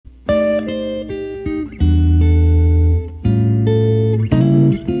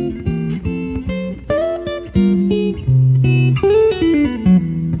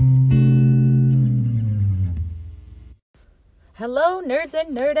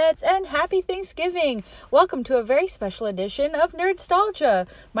internets, and happy Thanksgiving! Welcome to a very special edition of Nerdstalgia.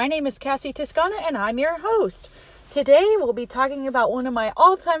 My name is Cassie Toscana and I'm your host. Today we'll be talking about one of my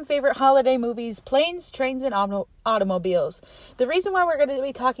all-time favorite holiday movies, Planes, Trains, and Automobiles. The reason why we're going to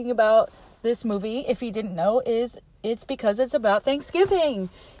be talking about this movie, if you didn't know, is it's because it's about Thanksgiving.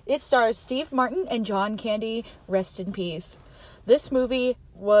 It stars Steve Martin and John Candy, rest in peace. This movie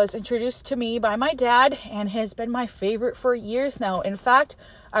was introduced to me by my dad and has been my favorite for years now. In fact,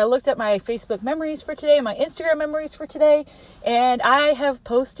 I looked at my Facebook memories for today, my Instagram memories for today, and I have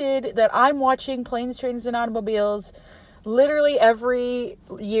posted that I'm watching Planes, Trains, and Automobiles literally every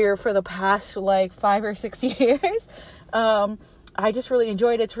year for the past 5 or 6 years. I just really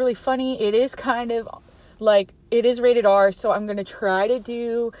enjoyed it. It's really funny. It is kind of it is rated R, so I'm going to try to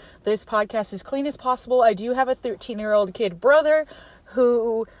do this podcast as clean as possible. I do have a 13-year-old kid brother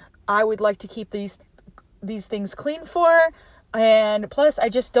who I would like to keep these things clean for. And plus, I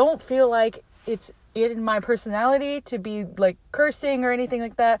just don't feel like it's in my personality to be cursing or anything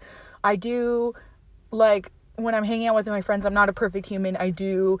like that. I do, when I'm hanging out with my friends, I'm not a perfect human. I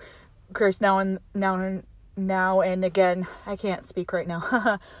do curse now and again. I can't speak right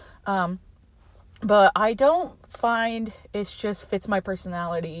now. But I don't find it just fits my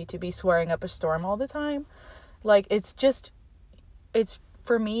personality to be swearing up a storm all the time.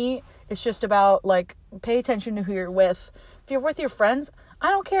 For me, it's just about, pay attention to who you're with. If you're with your friends, I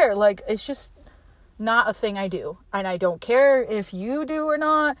don't care. It's just not a thing I do. And I don't care if you do or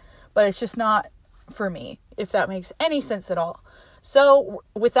not, but it's just not for me, if that makes any sense at all. So,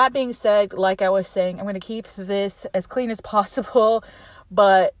 with that being said, like I was saying, I'm going to keep this as clean as possible.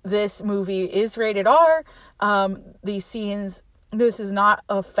 But this movie is rated R. This is not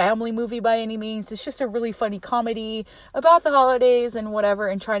a family movie by any means. It's just a really funny comedy about the holidays and whatever,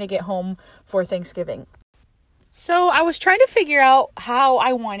 and trying to get home for Thanksgiving. So I was trying to figure out how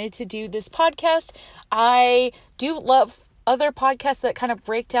I wanted to do this podcast. I do love other podcasts that kind of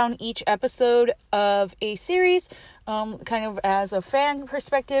break down each episode of a series, kind of as a fan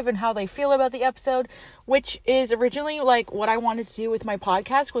perspective and how they feel about the episode, which is originally what I wanted to do with my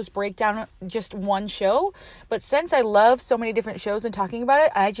podcast, was break down just one show. But since I love so many different shows and talking about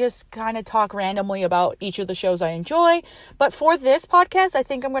it, I just kind of talk randomly about each of the shows I enjoy. But for this podcast, I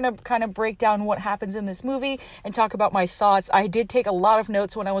think I'm going to kind of break down what happens in this movie and talk about my thoughts. I did take a lot of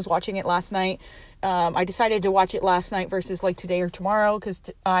notes when I was watching it last night. I decided to watch it last night versus today or tomorrow, because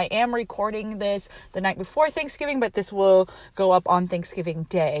I am recording this the night before Thanksgiving, but this will go up on Thanksgiving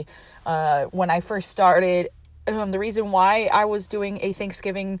Day. When I first started, the reason why I was doing a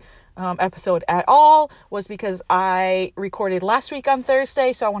Thanksgiving episode at all was because I recorded last week on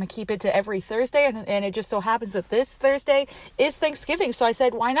Thursday, so I want to keep it to every Thursday, and it just so happens that this Thursday is Thanksgiving, so I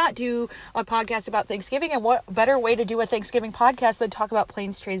said, why not do a podcast about Thanksgiving, and what better way to do a Thanksgiving podcast than talk about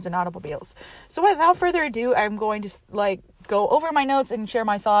Planes, Trains, and Automobiles. So without further ado, I'm going to go over my notes and share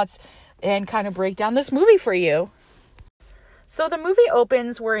my thoughts and kind of break down this movie for you. So the movie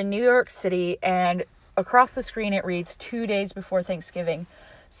opens, we're in New York City, and across the screen it reads 2 days before Thanksgiving.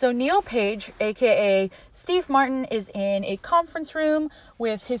 So Neil Page, aka Steve Martin, is in a conference room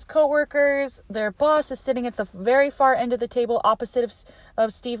with his coworkers. Their boss is sitting at the very far end of the table opposite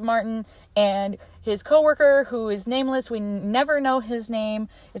of Steve Martin, and his coworker, who is nameless. We never know his name.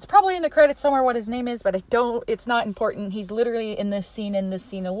 It's probably in the credits somewhere what his name is, but it's not important. He's literally in this scene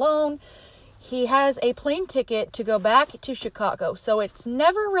alone. He has a plane ticket to go back to Chicago. So it's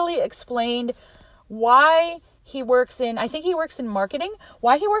never really explained why he works in marketing,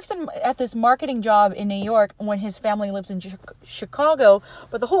 why he works at this marketing job in New York when his family lives in Chicago.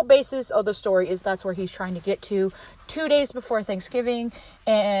 But the whole basis of the story is that's where he's trying to get to 2 days before Thanksgiving.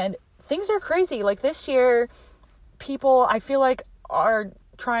 And things are crazy. This year, people, I feel are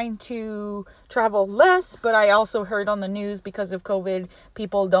trying to travel less, but I also heard on the news because of COVID,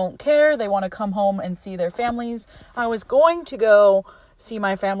 people don't care. They want to come home and see their families. I was going to go see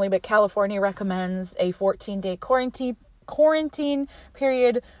my family, but California recommends a 14-day quarantine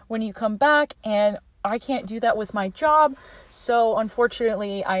period when you come back, and I can't do that with my job. So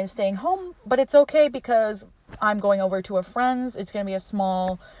unfortunately, I am staying home, but it's okay because I'm going over to a friend's. It's going to be a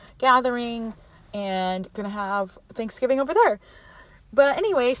small gathering and going to have Thanksgiving over there. But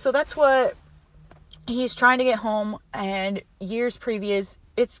anyway, so that's what he's trying to get home, and years previous,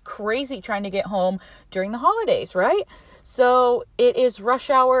 it's crazy trying to get home during the holidays, right? So it is rush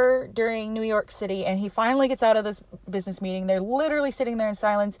hour during New York City, and he finally gets out of this business meeting. They're literally sitting there in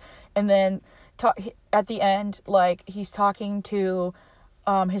silence, and then at the end, he's talking to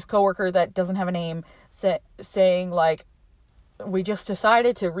his coworker that doesn't have a name, saying we just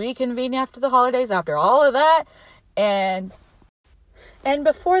decided to reconvene after the holidays after all of that, and And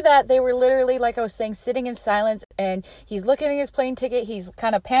before that, they were literally, like I was saying, sitting in silence, and he's looking at his plane ticket. He's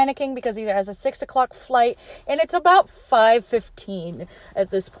kind of panicking because he has a 6 o'clock flight, and it's about 5:15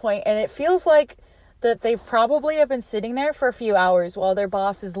 at this point. And it feels like that they probably have been sitting there for a few hours while their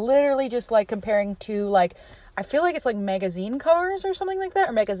boss is literally just like comparing to, like, I feel like it's like magazine covers or something like that,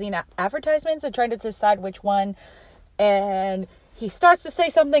 or magazine advertisements, and trying to decide which one. And he starts to say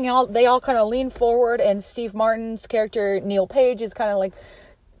something, and they all kind of lean forward, and Steve Martin's character, Neil Page, is kind of like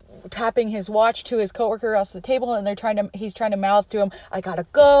tapping his watch to his coworker across the table, and he's trying to mouth to him, "I gotta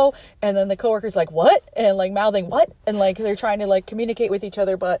go," and then the coworker's like, "What?" and like mouthing "what?" and like they're trying to like communicate with each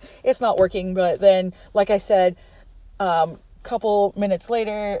other, but it's not working. But then, like I said, couple minutes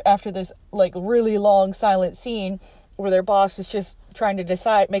later, after this like really long silent scene where their boss is just trying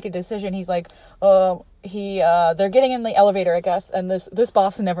to make a decision, he's like, they're getting in the elevator, I guess, and this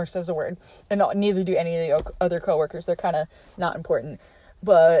boss never says a word, and neither do any of the other coworkers. They're kind of not important.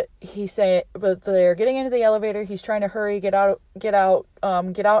 But they're getting into the elevator. He's trying to hurry, get out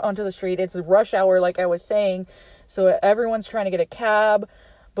onto the street. It's rush hour, like I was saying, so everyone's trying to get a cab.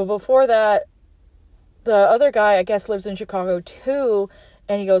 But before that, the other guy, I guess, lives in Chicago too,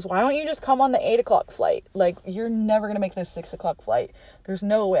 and he goes, "Why don't you just come on the 8 o'clock flight? Like, you're never gonna make this 6 o'clock flight. There's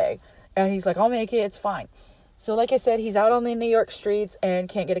no way." And he's like, "I'll make it. It's fine." So, like I said, he's out on the New York streets and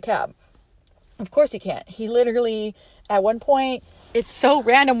can't get a cab. Of course he can't. He literally, at one point, it's so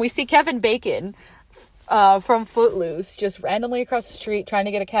random. We see Kevin Bacon from Footloose just randomly across the street trying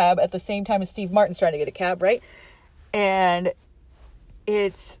to get a cab at the same time as Steve Martin's trying to get a cab, right? And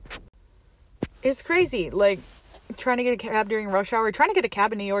it's crazy. Like, trying to get a cab during rush hour, trying to get a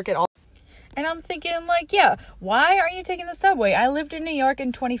cab in New York at all. And I'm thinking, like, yeah, why aren't you taking the subway? I lived in New York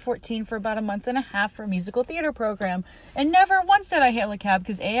in 2014 for about a month and a half for a musical theater program, and never once did I hail a cab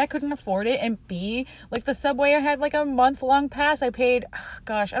because A, I couldn't afford it, and B, like, the subway, I had like a month-long pass. I paid,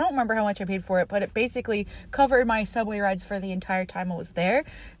 I don't remember how much I paid for it, but it basically covered my subway rides for the entire time I was there.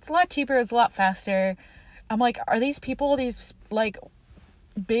 It's a lot cheaper, it's a lot faster. I'm like, are these people, these, like,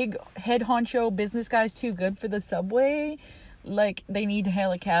 big head honcho business guys too good for the subway? Like, they need to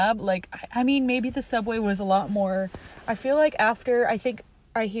hail a cab? Like, I mean, maybe the subway was a lot more, I feel like after, I think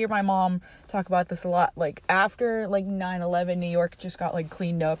I hear my mom talk about this a lot, like, after, like, 9/11, New York just got, like,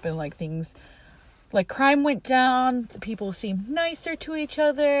 cleaned up, and, like, things, like, crime went down, the people seemed nicer to each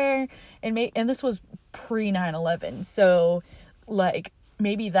other, and this was pre-9/11, so, like,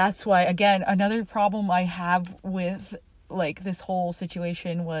 maybe that's why, again, another problem I have with, like, this whole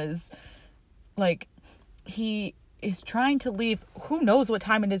situation was, like, he is trying to leave. Who knows what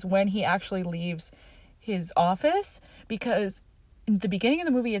time it is when he actually leaves his office, because in the beginning of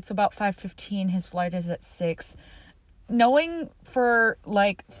the movie it's about 5:15, his flight is at 6. Knowing for,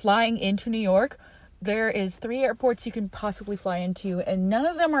 like, flying into New York, there is 3 airports you can possibly fly into, and none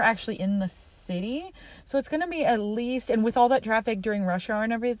of them are actually in the city, so it's going to be at least, and with all that traffic during rush hour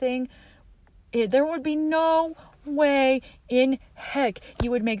and everything, there would be no way in heck you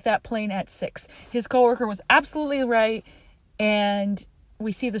would make that plane at 6. His coworker was absolutely right, and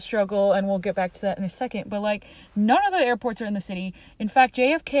we see the struggle, and we'll get back to that in a second, but, like, none of the airports are in the city. In fact,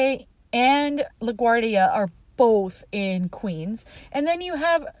 JFK and LaGuardia are both in Queens, and then you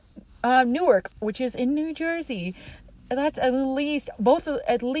have Newark, which is in New Jersey. That's at least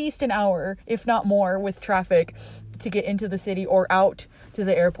an hour, if not more, with traffic to get into the city or out to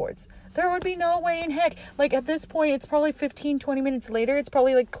the airports. There would be no way in heck. Like, at this point, it's probably 15-20 minutes later. It's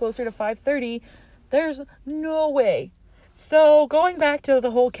probably, like, closer to 5:30. There's no way. So, going back to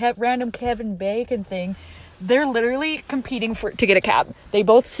the whole random Kevin Bacon thing, they're literally competing to get a cab. They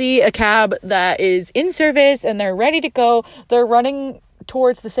both see a cab that is in service, and they're ready to go. They're running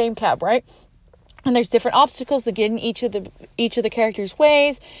towards the same cab, right? And there's different obstacles that get in each of the characters'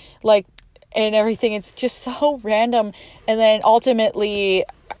 ways, like, and everything. It's just so random. And then ultimately,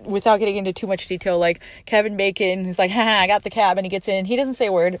 without getting into too much detail, like, Kevin Bacon is like, "Ha, I got the cab," and he gets in. He doesn't say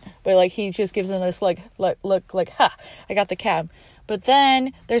a word, but, like, he just gives them this, like, look, like, "Ha, I got the cab." But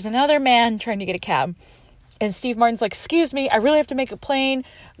then there's another man trying to get a cab, and Steve Martin's like, "Excuse me, I really have to make a plane.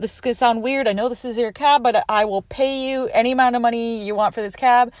 This is gonna sound weird. I know this is your cab, but I will pay you any amount of money you want for this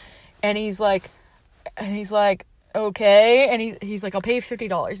cab." And he's like, "Okay," and he's like, "I'll pay you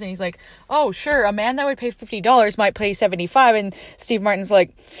 $50. And he's like, "Oh, sure, a man that would pay $50 might pay $75. And Steve Martin's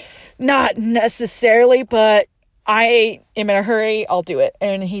like, "Not necessarily, but I am in a hurry, I'll do it."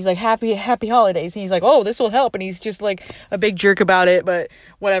 And he's like, happy holidays. And he's like, "Oh, this will help." And he's just like a big jerk about it, but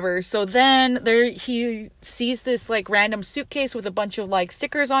whatever. So then he sees this, like, random suitcase with a bunch of, like,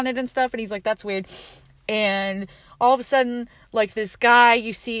 stickers on it and stuff, and he's like, "That's weird." And all of a sudden, like, this guy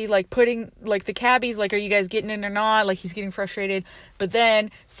you see, like, putting, like, the cabbie's like, are you guys getting in or not? Like, he's getting frustrated. But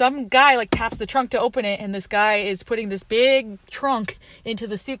then some guy, like, taps the trunk to open it, and this guy is putting this big trunk into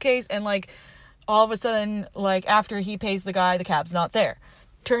the suitcase, and, like, all of a sudden, like, after he pays the guy, the cab's not there.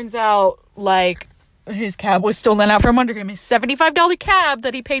 Turns out, like, his cab was stolen out from under him. His $75 cab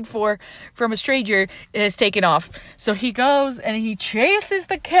that he paid for from a stranger is taken off. So he goes and he chases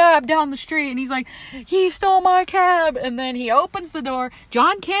the cab down the street, and he's like, he stole my cab. And then he opens the door.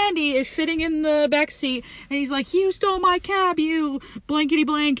 John Candy is sitting in the back seat, and he's like, you stole my cab, you blankety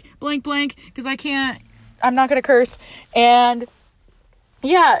blank, blank blank, because I'm not gonna curse. And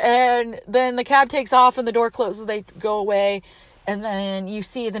yeah, and then the cab takes off and the door closes, they go away. And then you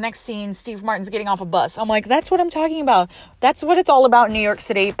see the next scene, Steve Martin's getting off a bus. I'm like, that's what I'm talking about. That's what it's all about in New York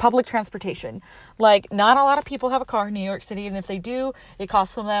City, public transportation. Like, not a lot of people have a car in New York City, and if they do, it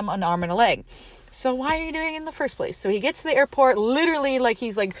costs them an arm and a leg. So why are you doing it in the first place? So he gets to the airport, literally, like,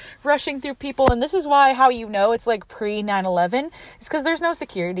 he's, like, rushing through people, and this is why, how you know it's, like, pre-9/11, it's because there's no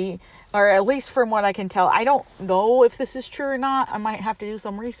security, or at least from what I can tell. I don't know if this is true or not. I might have to do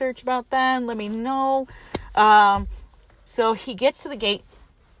some research about that, let me know. So he gets to the gate,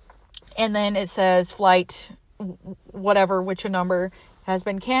 and then it says flight, whatever, which a number has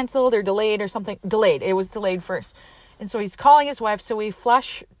been canceled or delayed or something. Delayed. It was delayed first. And so he's calling his wife. So we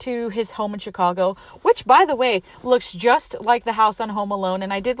flash to his home in Chicago, which, by the way, looks just like the house on Home Alone.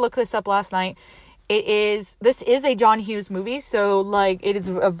 And I did look this up last night. This is a John Hughes movie. So, like, it is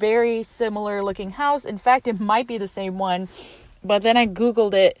a very similar looking house. In fact, it might be the same one. But then I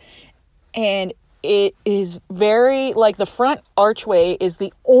Googled it, and it is very, like, the front archway is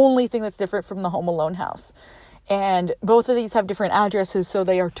the only thing that's different from the Home Alone house. And both of these have different addresses, so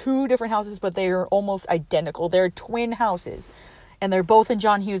they are two different houses, but they are almost identical. They're twin houses. And they're both in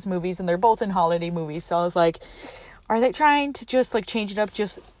John Hughes movies, and they're both in holiday movies. So I was like, are they trying to just, like, change it up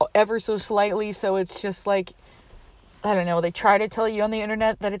just ever so slightly? So it's just, like, I don't know. They try to tell you on the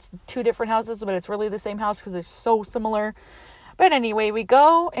internet that it's two different houses, but it's really the same house because they're so similar. But anyway, we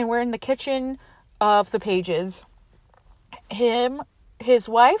go, and we're in the kitchen of the Pages. His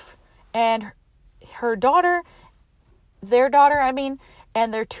wife, and her daughter,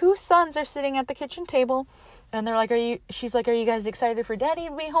 and their two sons are sitting at the kitchen table, and they're like, she's like, are you guys excited for Daddy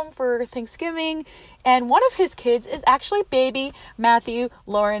to be home for Thanksgiving? And one of his kids is actually baby Matthew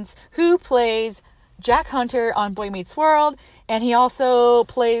Lawrence, who plays Jack Hunter on Boy Meets World, and he also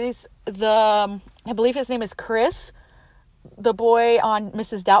plays I believe his name is Chris, the boy on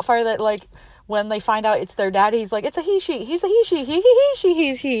Mrs. Doubtfire, that, like, when they find out it's their daddy, he's like, it's a he, she, he's a he, she,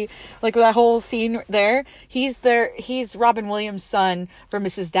 he's he. Like, that whole scene there, he's Robin Williams' son from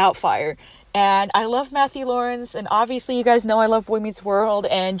Mrs. Doubtfire. And I love Matthew Lawrence, and obviously you guys know I love Boy Meets World,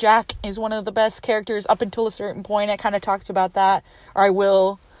 and Jack is one of the best characters up until a certain point. I kind of talked about that, or I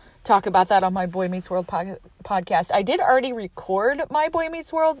will talk about that on my Boy Meets World podcast. I did already record my Boy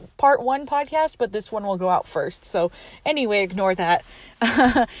Meets World Part 1 podcast, but this one will go out first. So anyway, ignore that.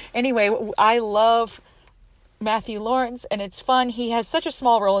 Anyway, I love Matthew Lawrence, and it's fun. He has such a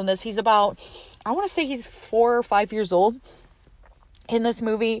small role in this. He's about, I want to say he's 4 or 5 years old in this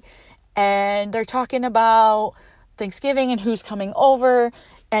movie, and they're talking about Thanksgiving and who's coming over,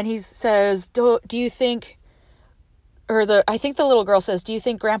 and he says, do you think, I think the little girl says, do you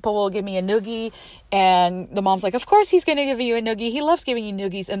think Grandpa will give me a noogie? And the mom's like, of course he's going to give you a noogie. He loves giving you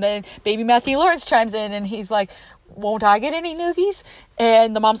noogies. And then baby Matthew Lawrence chimes in, and he's like, won't I get any noogies?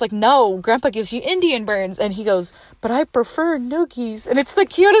 And the mom's like, no, Grandpa gives you Indian burns. And he goes, but I prefer noogies. And it's the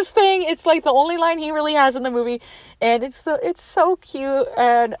cutest thing. It's like the only line he really has in the movie. And it's so cute.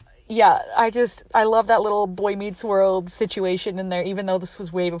 And yeah, I love that little Boy Meets World situation in there, even though this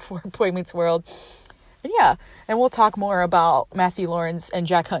was way before Boy Meets World. And yeah, and we'll talk more about Matthew Lawrence and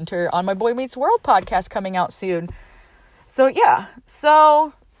Jack Hunter on my Boy Meets World podcast coming out soon. So yeah,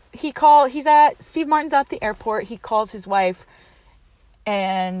 Steve Martin's at the airport. He calls his wife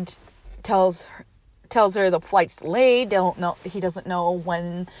and tells her the flight's delayed. He doesn't know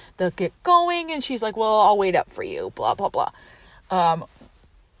when they'll get going, and she's like, well, I'll wait up for you, blah, blah, blah.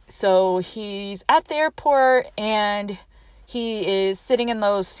 So he's at the airport, and he is sitting in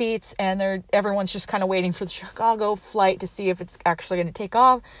those seats, and everyone's just kind of waiting for the Chicago flight to see if it's actually going to take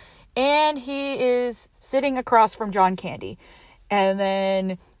off. And he is sitting across from John Candy. And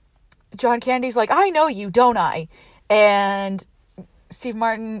then John Candy's like, I know you, don't I? And Steve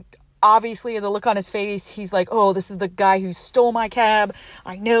Martin, obviously, the look on his face, he's like, oh, this is the guy who stole my cab.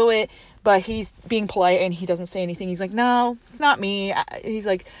 I know it. But he's being polite, and he doesn't say anything. He's like, no, it's not me. He's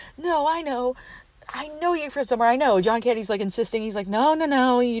like, no, I know. I know you from somewhere. I know. John Candy's like insisting. He's like,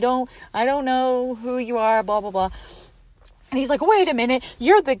 no, you don't. I don't know who you are, blah, blah, blah. And he's like, wait a minute,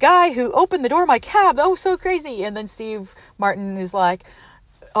 you're the guy who opened the door of my cab. That was so crazy. And then Steve Martin is like,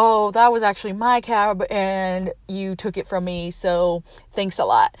 oh, that was actually my cab and you took it from me, so thanks a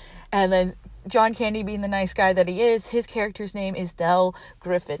lot. And then John Candy, being the nice guy that he is, his character's name is Del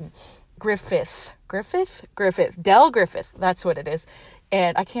Griffith. Del Griffith. That's what it is.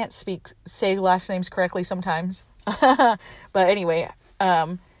 And I can't say last names correctly sometimes. But anyway,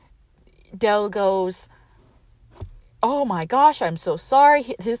 Del goes, oh my gosh, I'm so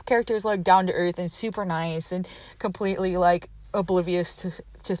sorry. His character is like down to earth and super nice and completely like oblivious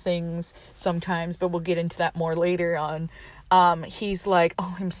to things sometimes, but we'll get into that more later on. He's like,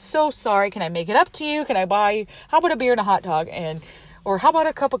 oh, I'm so sorry. Can I make it up to you? Can I buy you? How about a beer and a hot dog? Or how about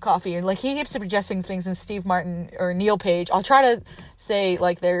a cup of coffee? And like he keeps suggesting things, and Steve Martin or Neil Page, I'll try to say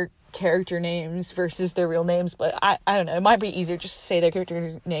like their character names versus their real names, but I don't know, it might be easier just to say their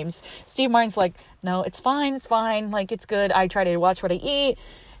character names. Steve Martin's like, no, it's fine, like it's good, I try to watch what I eat.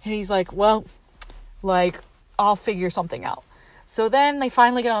 And he's like, well, like I'll figure something out. So then they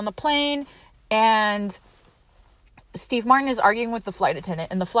finally get on the plane, and Steve Martin is arguing with the flight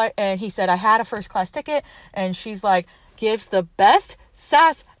attendant, and he said, I had a first class ticket, and she's like, gives the best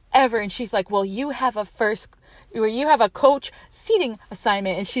sass ever, and she's like, well, you have a coach seating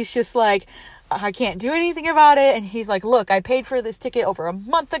assignment. And she's just like, I can't do anything about it. And he's like, look, I paid for this ticket over a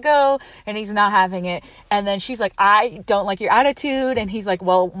month ago, and he's not having it. And then she's like, I don't like your attitude. And he's like,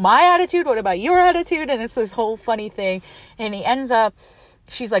 well, my attitude, what about your attitude? And it's this whole funny thing. And he ends up,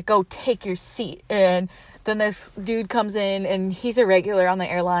 she's like, go take your seat. And then this dude comes in, and he's a regular on the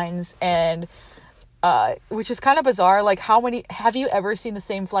airlines, and which is kind of bizarre. Like, have you ever seen the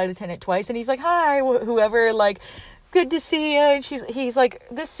same flight attendant twice? And he's like, hi, whoever, like, good to see you. And he's like,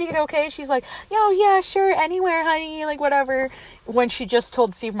 this seat okay? She's like, oh yeah, sure, anywhere, honey, like whatever. When she just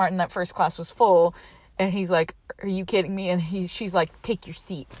told Steve Martin that first class was full, and he's like, are you kidding me? And she's like, take your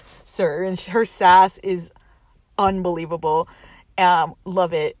seat, sir. And her sass is unbelievable.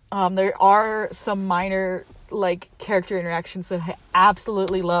 Love it. There are some minor like character interactions that I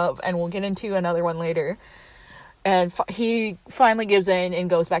absolutely love, and we'll get into another one later. And he finally gives in and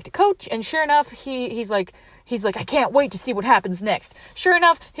goes back to coach, and sure enough, he's like, I can't wait to see what happens next. Sure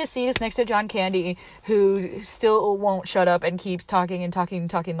enough, his seat is next to John Candy, who still won't shut up and keeps talking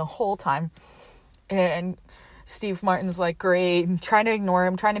the whole time. And Steve Martin's like, great, and trying to ignore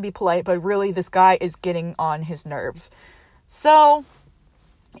him, trying to be polite, but really this guy is getting on his nerves. So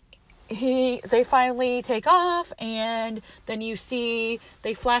they finally take off, and then you see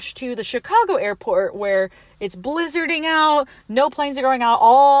they flash to the Chicago airport where it's blizzarding out, no planes are going out,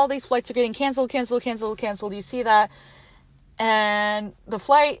 all these flights are getting canceled. You see that, and the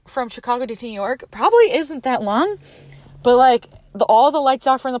flight from Chicago to New York probably isn't that long, but like all the lights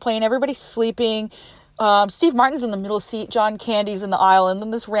off from the plane, everybody's sleeping. Steve Martin's in the middle seat, John Candy's in the aisle, and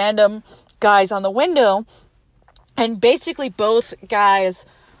then this random guy's on the window, and basically both guys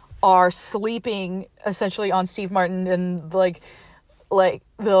are sleeping essentially on Steve Martin, and like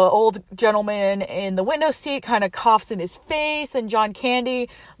the old gentleman in the window seat kind of coughs in his face, and John Candy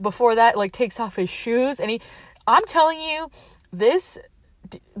before that like takes off his shoes, and I'm telling you, this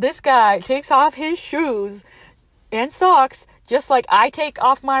guy takes off his shoes and socks just like I take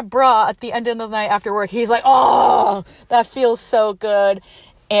off my bra at the end of the night after work. He's like, oh, that feels so good.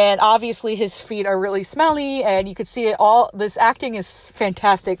 And obviously his feet are really smelly, and you could see it all. This acting is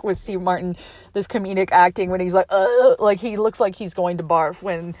fantastic with Steve Martin, this comedic acting when he's like, ugh, like he looks like he's going to barf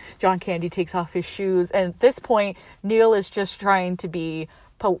when John Candy takes off his shoes. And at this point, Neil is just trying to be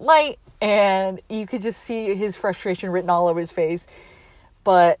polite, and you could just see his frustration written all over his face.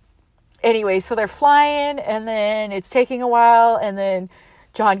 But anyway, so they're flying, and then it's taking a while, and then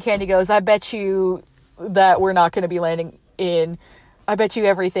John Candy goes, I bet you that we're not going to be landing in... I bet you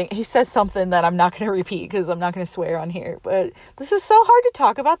everything. He says something that I'm not going to repeat because I'm not going to swear on here. But this is so hard to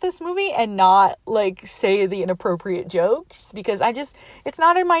talk about this movie and not like say the inappropriate jokes, because it's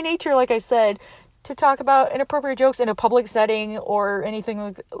not in my nature, like I said, to talk about inappropriate jokes in a public setting or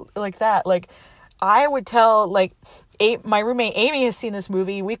anything like that. Like I would tell, like, my roommate Amy has seen this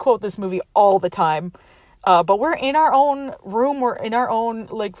movie. We quote this movie all the time. But we're in our own room. We're in our own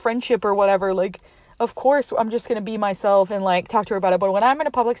like friendship or whatever. Like, of course, I'm just going to be myself and, like, talk to her about it. But when I'm in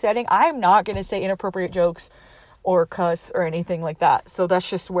a public setting, I'm not going to say inappropriate jokes or cuss or anything like that. So that's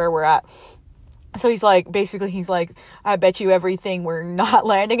just where we're at. So he's like, I bet you everything we're not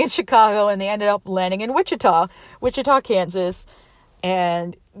landing in Chicago. And they ended up landing in Wichita, Kansas.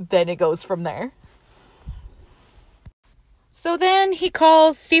 And then it goes from there. So then he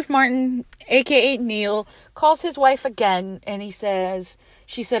calls Steve Martin, aka Neil, calls his wife again, and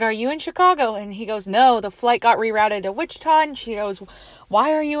she said, "Are you in Chicago?" And he goes, "No, the flight got rerouted to Wichita." And she goes,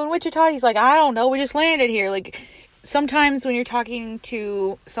 "Why are you in Wichita?" He's like, "I don't know, we just landed here." Like, sometimes when you're talking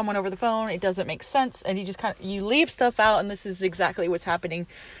to someone over the phone, it doesn't make sense, and you leave stuff out, and this is exactly what's happening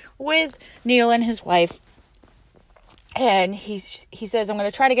with Neil and his wife. And he says, "I'm going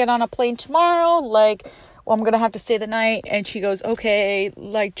to try to get on a plane tomorrow, I'm going to have to stay the night." And she goes, "Okay,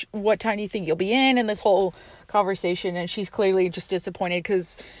 what time do you think you'll be in?" And this whole conversation, and she's clearly just disappointed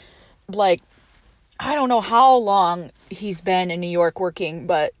because, I don't know how long he's been in New York working,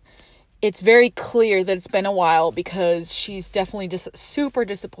 but it's very clear that it's been a while, because she's definitely just super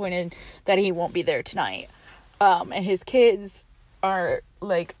disappointed that he won't be there tonight. And his kids are,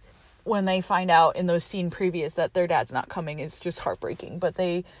 when they find out in those scene previous that their dad's not coming, is just heartbreaking. But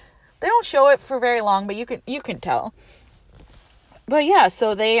they don't show it for very long, but you can tell. But yeah,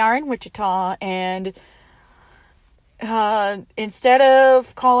 so they are in Wichita, and instead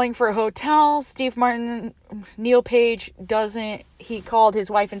of calling for a hotel, Neil Page he called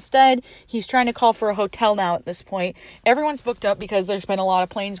his wife instead. He's trying to call for a hotel now at this point. Everyone's booked up because there's been a lot of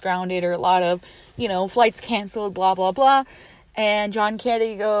planes grounded, or a lot of, flights canceled, blah, blah, blah. And John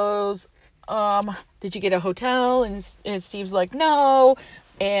Candy goes, "Did you get a hotel?" And Steve's like, "No."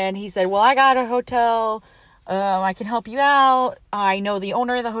 And he said, "Well, I got a hotel. I can help you out. I know the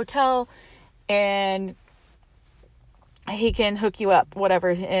owner of the hotel, and he can hook you up,"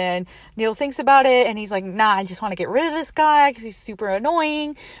 whatever. And Neil thinks about it, and he's like, "Nah, I just want to get rid of this guy because he's super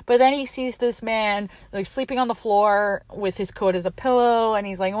annoying." But then he sees this man sleeping on the floor with his coat as a pillow, and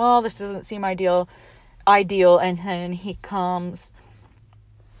he's like, "Well, this doesn't seem ideal." And then he comes,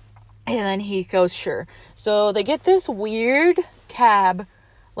 and then he goes, "Sure." So they get this weird cab.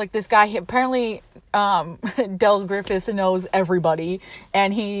 This guy, apparently, Del Griffith knows everybody,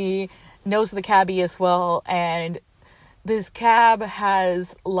 and he knows the cabbie as well. And this cab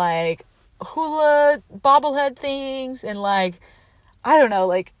has hula bobblehead things, and I don't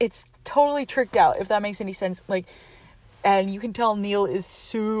know, it's totally tricked out, if that makes any sense. And you can tell Neil is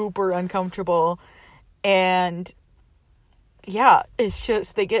super uncomfortable. And yeah, it's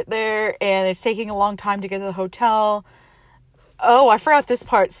just, they get there, and it's taking a long time to get to the hotel. Oh, I forgot this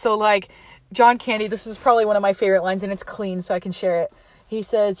part. So, John Candy, this is probably one of my favorite lines, and it's clean, so I can share it. He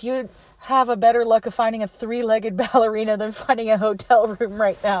says, "You'd have a better luck of finding a 3-legged ballerina than finding a hotel room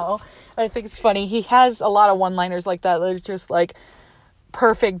right now." I think it's funny. He has a lot of one-liners like that. They're just,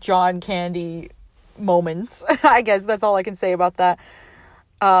 perfect John Candy moments. I guess that's all I can say about that.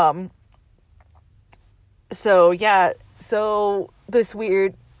 So, yeah. So, this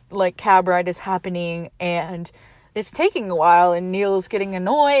weird, cab ride is happening, and it's taking a while, and Neil's getting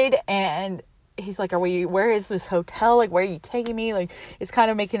annoyed, and he's like, where is this hotel? Where are you taking me? It's kind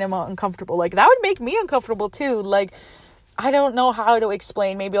of making him uncomfortable. That would make me uncomfortable too. I don't know how to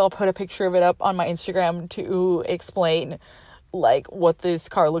explain. Maybe I'll put a picture of it up on my Instagram to explain, what this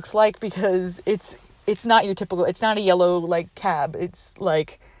car looks like, because it's not your typical, it's not a yellow, cab. It's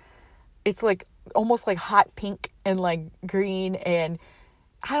almost hot pink and green, and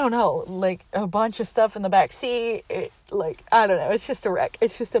I don't know, a bunch of stuff in the back seat. I don't know. It's just a wreck.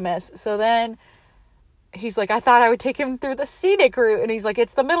 It's just a mess. So then he's like, "I thought I would take him through the scenic route." And he's like,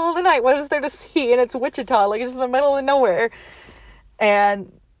 "It's the middle of the night. What is there to see?" And it's Wichita. It's in the middle of nowhere.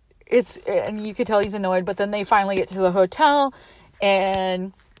 And you could tell he's annoyed. But then they finally get to the hotel.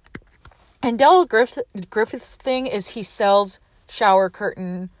 And Del Griffith's thing is he sells shower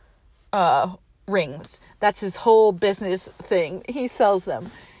curtain rings. That's his whole business thing. He sells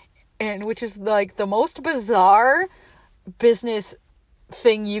them, and which is the most bizarre business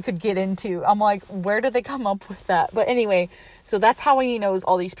thing you could get into. I'm like, where did they come up with that? But anyway, so that's how he knows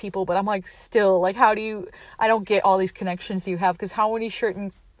all these people. But I'm still, how do you, I don't get all these connections you have, because how many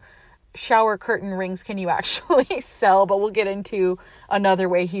shower curtain rings can you actually sell? But we'll get into another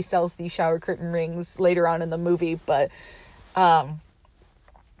way he sells these shower curtain rings later on in the movie. But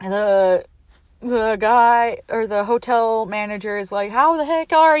the guy, or the hotel manager, is like, "How the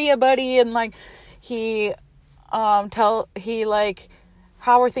heck are you, buddy?" And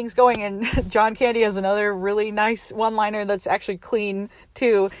 "How are things going?" And John Candy has another really nice one-liner that's actually clean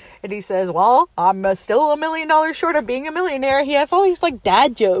too. And he says, "Well, I'm still $1 million short of being a millionaire." He has all these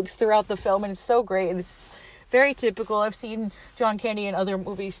dad jokes throughout the film, and it's so great. And it's very typical. I've seen John Candy in other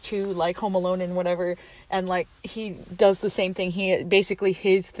movies too, like Home Alone and whatever, and he does the same thing.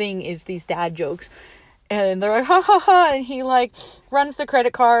 His thing is these dad jokes, and they're like, "Ha ha ha," and he runs the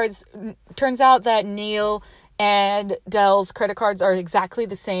credit cards. Turns out that Neil and Del's credit cards are exactly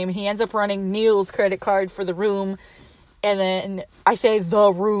the same. He ends up running Neil's credit card for the room, And then I say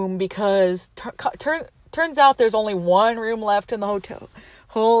the room because turns out there's only one room left in the hotel,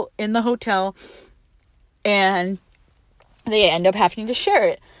 and they end up having to share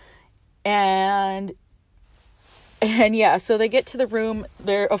it. And yeah, so they get to the room.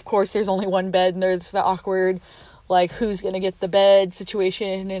 Of course, there's only one bed, and there's the awkward, like, who's gonna get the bed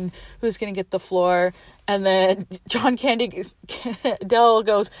situation and who's gonna get the floor. And then John Candy, Del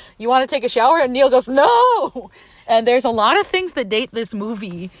goes, "You want to take a shower?" And Neil goes, "No." And there's a lot of things that date this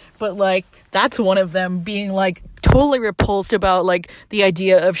movie, but, like, that's one of them, being, like, totally repulsed about, like, the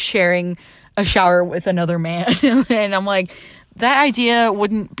idea of sharing a shower with another man. And I'm like, that idea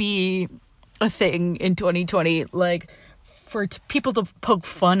wouldn't be a thing in 2020, like, for people to poke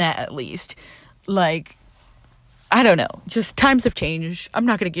fun at least. Like, I don't know, just times have changed. I'm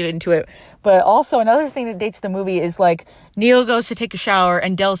not going to get into it. But also another thing that dates the movie is, like, Neil goes to take a shower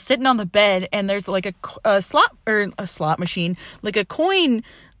and Del's sitting on the bed, and there's, like, a slot machine, like a coin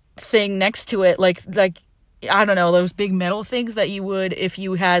thing next to it, like I don't know, those big metal things that you would if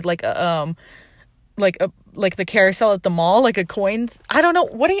you had, like, like the carousel at the mall, like a coin. I don't know,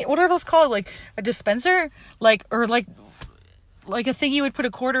 what are those called? Like a dispenser, like, or like a thing you would put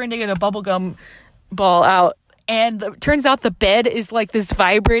a quarter in to get a bubblegum ball out. And turns out the bed is, like, this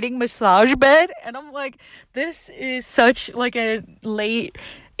vibrating massage bed. And I'm like, this is such, like, a late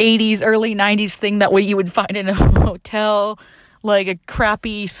 80s, early 90s thing that you would find in a hotel, like a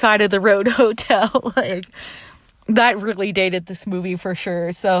crappy side of the road hotel. Like, that really dated this movie for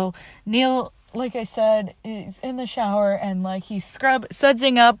sure. So Neil, like I said, is in the shower, and, like, he's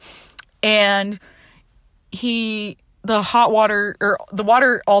sudsing up, and the hot water, or the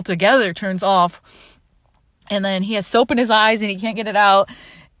water altogether, turns off. And then he has soap in his eyes and he can't get it out.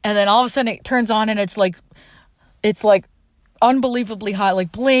 And then all of a sudden it turns on, and it's like unbelievably hot,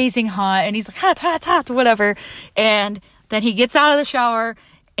 like blazing hot. And he's like, hot, whatever. And then he gets out of the shower,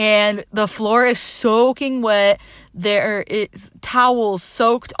 and the floor is soaking wet. There is towels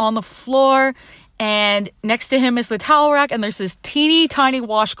soaked on the floor. And next to him is the towel rack, and there's this teeny tiny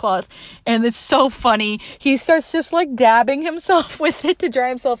washcloth, and it's so funny. He starts just, like, dabbing himself with it to dry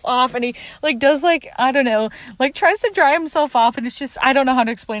himself off, and he, like, does, like, I don't know, like, tries to dry himself off, and it's just, I don't know how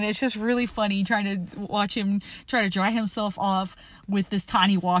to explain it. It's just really funny trying to watch him try to dry himself off with this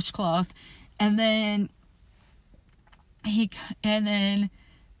tiny washcloth. And then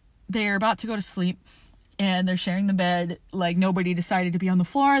they're about to go to sleep, and they're sharing the bed. Like, nobody decided to be on the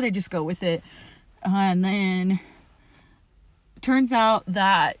floor. They just go with it. And then turns out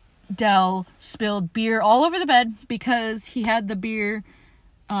that Del spilled beer all over the bed because he had the beer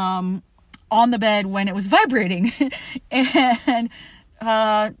on the bed when it was vibrating. And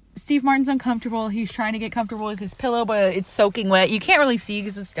Steve Martin's uncomfortable. He's trying to get comfortable with his pillow, but it's soaking wet. You can't really see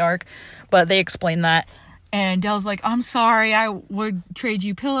because it's dark, but they explain that. And Del's like, "I'm sorry, I would trade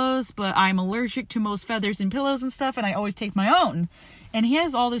you pillows, but I'm allergic to most feathers in pillows and stuff, and I always take my own." And he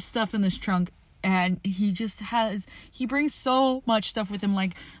has all this stuff in this trunk. And he brings so much stuff with him,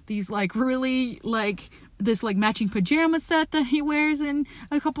 like these, like, really, like, this, like, matching pajama set that he wears in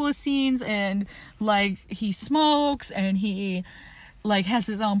a couple of scenes, and, like, he smokes, and he, like, has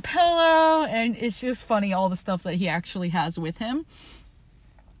his own pillow, and it's just funny, all the stuff that he actually has with him.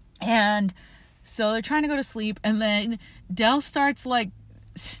 And so they're trying to go to sleep, and then Del starts, like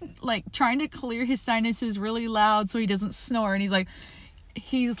trying to clear his sinuses really loud so he doesn't snore, and he's like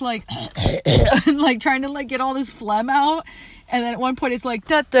like trying to, like, get all this phlegm out. And then at one point it's like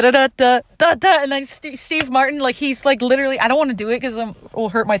da da da da da da da, and then Steve Martin, like, he's, like, literally, I don't want to do it because it will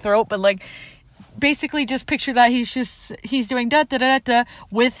hurt my throat, but, like, basically just picture that he's doing da da da da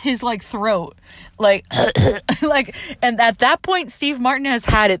with his, like, throat, like like. And at that point Steve Martin has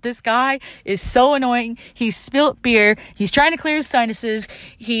had it. This guy is so annoying. He's spilt beer, he's trying to clear his sinuses,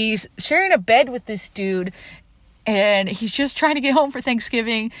 he's sharing a bed with this dude, and he's just trying to get home for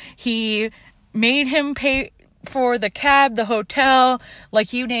Thanksgiving. He made him pay for the cab, the hotel,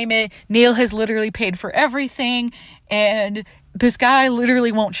 like, you name it. Neil has literally paid for everything, and this guy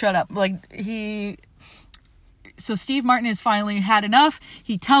literally won't shut up. Like, so Steve Martin has finally had enough.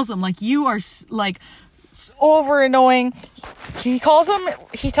 He tells him, like, "You are, like, over annoying." He tells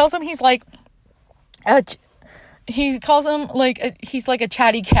him he's like he calls him, like, he's like a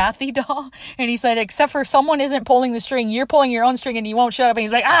chatty Cathy doll. And he said, "Except for someone isn't pulling the string, you're pulling your own string and you won't shut up." And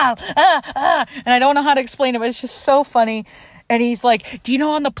he's like, ah. And I don't know how to explain it, but it's just so funny. And he's like, "Do you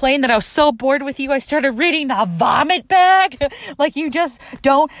know on the plane that I was so bored with you, I started reading the vomit bag?" Like, you just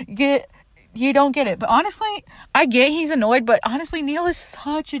don't get you don't get it. But honestly, I get he's annoyed, but honestly, Neil is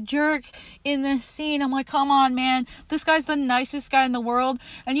such a jerk in this scene. I'm like, come on, man. This guy's the nicest guy in the world,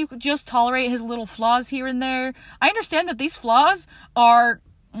 and you could just tolerate his little flaws here and there. I understand that these flaws are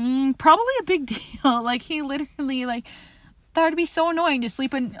probably a big deal. Like, he literally, like, that would be so annoying to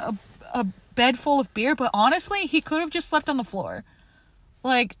sleep in a bed full of beer, but honestly, he could have just slept on the floor.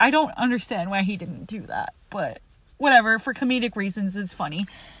 Like, I don't understand why he didn't do that, but whatever, for comedic reasons, it's funny.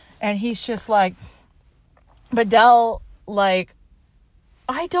 And he's just like, but Del, like,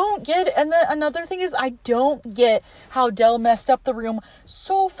 I don't get it. And then another thing is, I don't get how Del messed up the room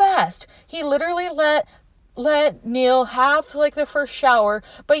so fast. He literally let Neil have, like, the first shower,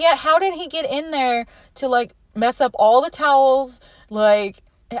 but yet how did he get in there to, like, mess up all the towels? Like,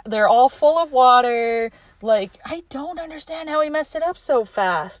 they're all full of water. Like, I don't understand how he messed it up so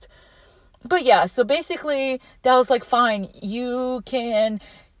fast. But yeah, so basically Del's like, fine, you can,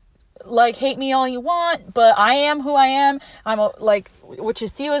 like, hate me all you want, but I am who I am. Like, what you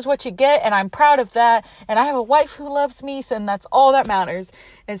see is what you get, and I'm proud of that, and I have a wife who loves me, and that's all that matters.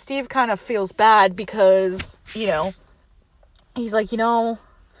 And Steve kind of feels bad because, you know, he's like, you know,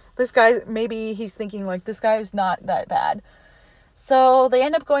 this guy, maybe he's thinking, like, this guy is not that bad. So they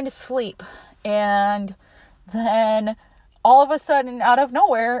end up going to sleep, and then all of a sudden, out of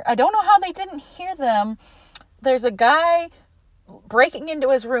nowhere, I don't know how they didn't hear them, there's a guy breaking into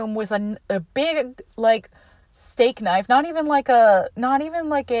his room with a big, like, steak knife, not even like a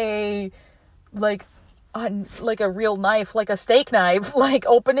real knife, like a steak knife, like,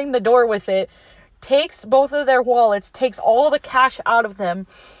 opening the door with it, takes both of their wallets, takes all the cash out of them,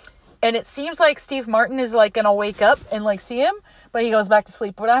 and it seems like Steve Martin is, like, gonna wake up and, like, see him, but he goes back to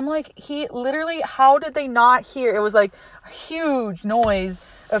sleep. But I'm like, he literally, how did they not hear? It was like a huge noise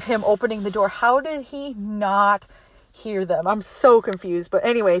of him opening the door. How did he not hear them? I'm so confused. But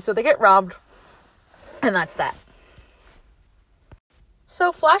anyway, so they get robbed, and that's that.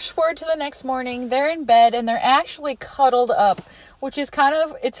 So flash forward to the next morning, they're in bed, and they're actually cuddled up, which is kind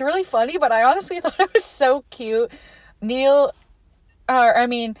of, it's really funny, but I honestly thought it was so cute.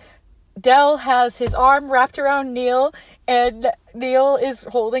 Del has his arm wrapped around Neil, and Neil is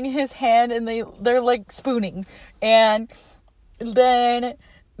holding his hand, and they're like spooning, and then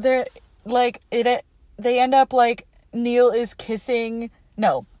they end up, like, Neil is kissing,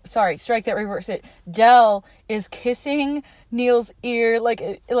 no, sorry, strike that, reverse it. Del is kissing Neil's ear,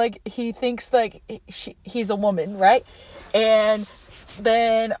 like he thinks, like, he's a woman, right? And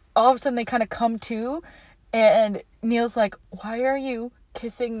then all of a sudden they kind of come to, and Neil's like, why are you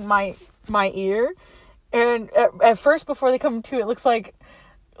kissing my ear? And at first, before they come to, it looks like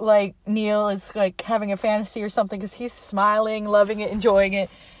Neil is, like, having a fantasy or something, because he's smiling, loving it, enjoying it.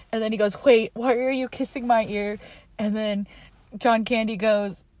 And then he goes, wait, why are you kissing my ear? And then John Candy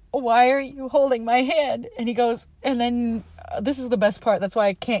goes, why are you holding my hand? And he goes, and then this is the best part, that's why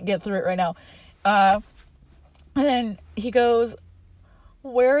I can't get through it right now. And then he goes,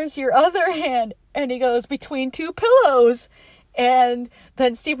 where is your other hand? And he goes, between two pillows. And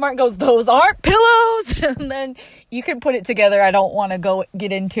then Steve Martin goes, those aren't pillows. And then you can put it together. I don't want to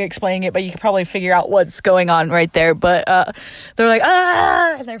get into explaining it, but you can probably figure out what's going on right there. But they're like,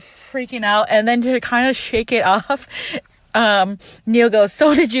 and they're freaking out. And then to kind of shake it off, Neil goes,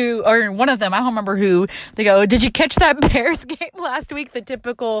 so did you, or one of them, I don't remember who, they go, did you catch that Bears game last week? The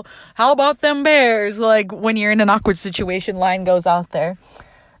typical, how about them Bears? Like, when you're in an awkward situation line goes out there.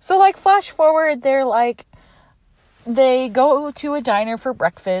 So, like, flash forward, they go to a diner for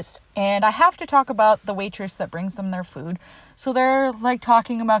breakfast, and I have to talk about the waitress that brings them their food. So they're, like,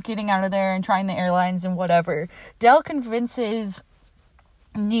 talking about getting out of there and trying the airlines and whatever. Del convinces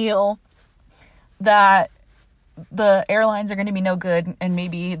Neil that the airlines are going to be no good, and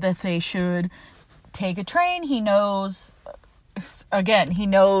maybe that they should take a train. He knows,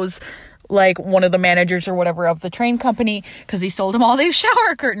 like, one of the managers or whatever of the train company, because he sold him all these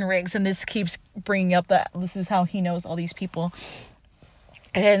shower curtain rings, and this keeps bringing up that this is how he knows all these people.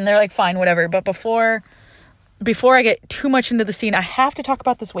 And they're like, fine, whatever. But before I get too much into the scene, I have to talk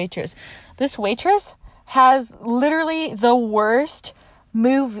about this waitress. This waitress has literally the worst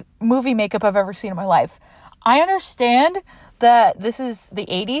movie makeup I've ever seen in my life. I understand that this is the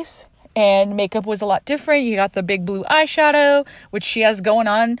 80s, and makeup was a lot different. You got the big blue eyeshadow, which she has going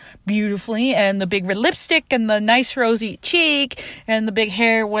on beautifully, and the big red lipstick, and the nice rosy cheek, and the big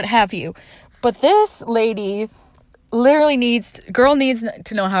hair, what have you. But this lady literally needs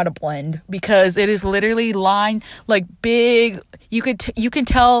to know how to blend, because it is literally lined, like, big. You can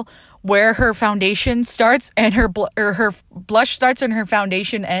tell where her foundation starts and her blush starts and her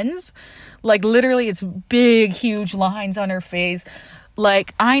foundation ends. Like, literally, it's big, huge lines on her face.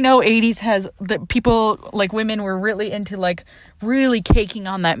 Like, I know 80s has the people, like, women were really into, like, really caking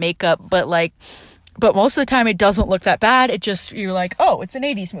on that makeup, but most of the time it doesn't look that bad. It just, you're like, oh, it's an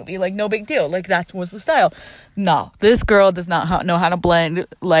 80s movie, like, no big deal, like, that was the style. No, this girl does not know how to blend.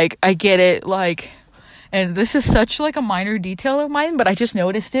 Like, I get it, like, and this is such, like, a minor detail of mine, but I just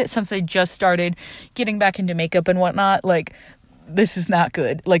noticed it since I just started getting back into makeup and whatnot. Like, this is not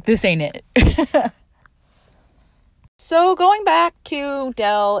good. Like, this ain't it. So going back to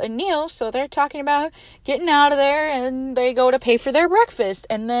Del and Neil, so they're talking about getting out of there, and they go to pay for their breakfast,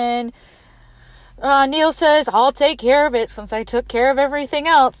 and then Neil says, I'll take care of it since I took care of everything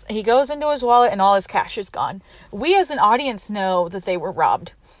else. He goes into his wallet and all his cash is gone. We as an audience know that they were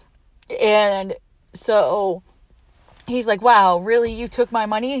robbed. And so he's like, wow, really? You took my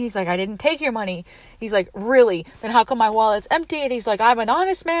money? And he's like, I didn't take your money. He's like, really? Then how come my wallet's empty? And he's like, I'm an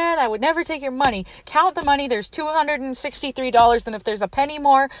honest man. I would never take your money. Count the money. There's $263. And if there's a penny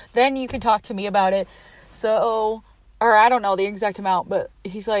more, then you can talk to me about it. So, or I don't know the exact amount, but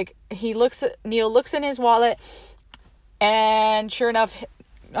he's like, Neil looks in his wallet, and sure enough,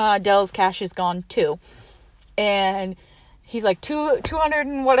 Del's cash is gone too. And he's like, 200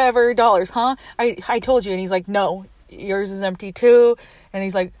 and whatever dollars, huh? I told you. And he's like, no, yours is empty too. And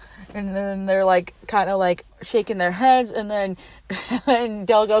he's like, and then they're like, kind of like shaking their heads. And then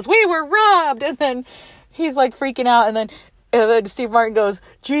Del goes, we were robbed. And then he's like freaking out. And then Steve Martin goes,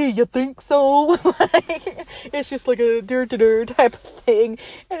 gee, you think so? Like, it's just like a dur type of thing.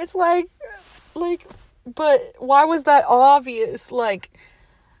 And it's like, but why was that obvious? Like,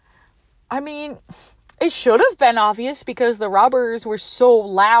 I mean, it should have been obvious because the robbers were so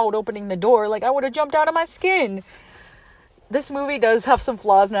loud opening the door. Like, I would have jumped out of my skin. This movie does have some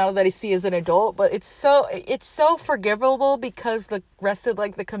flaws now that I see as an adult, but it's so forgivable because the rest of,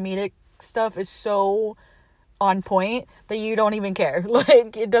 like, the comedic stuff is so on point that you don't even care.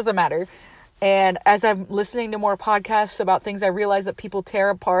 Like, it doesn't matter. And as I'm listening to more podcasts about things, I realize that people tear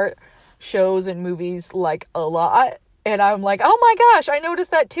apart shows and movies, like, a lot. And I'm like, oh my gosh, I noticed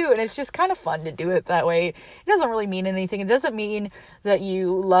that too. And it's just kind of fun to do it that way. It doesn't really mean anything. It doesn't mean that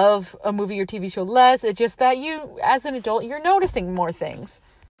you love a movie or TV show less. It's just that you, as an adult, you're noticing more things.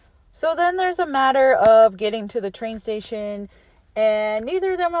 So then there's a matter of getting to the train and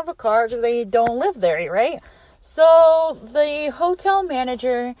neither of them have a car because they don't live there, right? So the hotel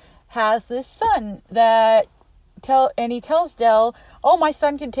manager has this son and he tells Del, oh, my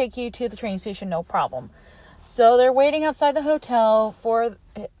son can take you to the train station, no problem. So they're waiting outside the hotel for,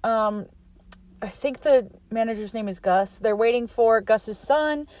 I think the manager's name is Gus. They're waiting for Gus's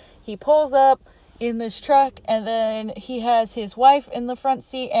son. He pulls up in this truck, and then he has his wife in the front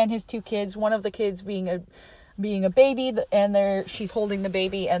seat and his two kids. One of the kids being a baby, and she's holding the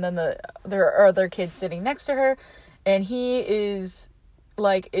baby, and then there are other kids sitting next to her. And he is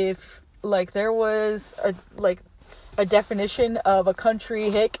like, if like there was a definition of a country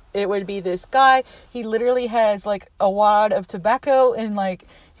hick, it would be this guy. He literally has like a wad of tobacco in like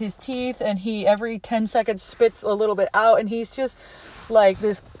his teeth, and he every 10 seconds spits a little bit out, and he's just like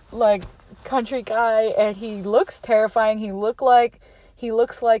this like country guy, and he looks terrifying. He looks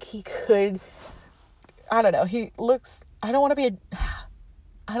like he could, I don't know, I don't want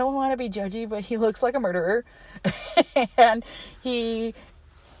to be judgy, but he looks like a murderer. And he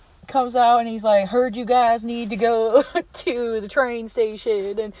comes out and he's like, heard you guys need to go to the train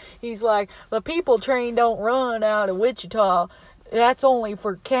station. And he's like, the people train don't run out of Wichita. That's only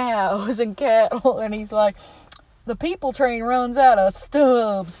for cows and cattle. And he's like, the people train runs out of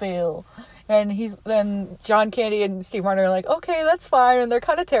Stubbsville. And then John Candy and Steve Martin are like, okay, that's fine. And they're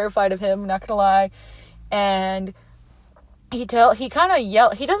kind of terrified of him, not gonna lie. And he yells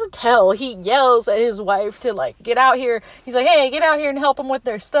at his wife to like get out here. He's like, hey, get out here and help them with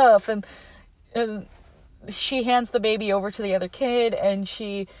their stuff. And she hands the baby over to the other kid, and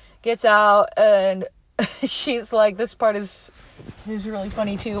she gets out, and she's like, this part is really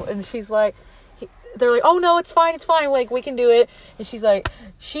funny too. And she's like, they're like, oh no, it's fine, like we can do it. And she's like,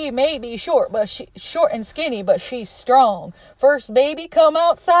 she may be short and skinny, but she's strong. First baby come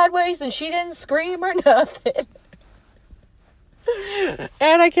out sideways, and she didn't scream or nothing.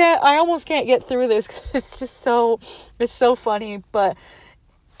 And I almost can't get through this because it's so funny. But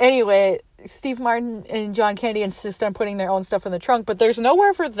anyway, Steve Martin and John Candy insist on putting their own stuff in the trunk, but there's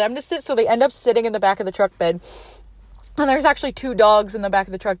nowhere for them to sit, so they end up sitting in the back of the truck bed. And there's actually 2 dogs in the back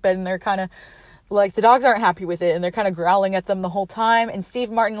of the truck bed, and they're kind of like, the dogs aren't happy with it, and they're kind of growling at them the whole time. And Steve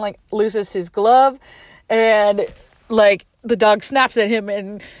Martin like loses his glove, and like the dog snaps at him,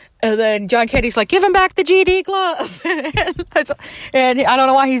 and then John Candy's like, give him back the GD glove. And I don't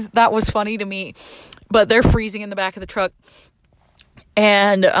know why that was funny to me, but they're freezing in the back of the truck.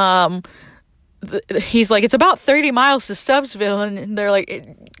 And he's like, it's about 30 miles to Stubbsville. And they're like,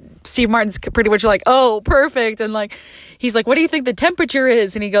 Steve Martin's pretty much like, oh, perfect. And like, he's like, what do you think the temperature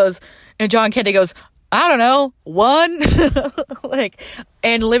is? And he goes, and John Candy goes, I don't know, 1. Like,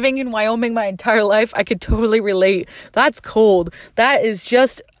 and living in Wyoming my entire life, I could totally relate. That's cold. That is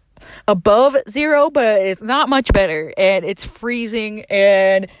just above 0, but it's not much better. And it's freezing.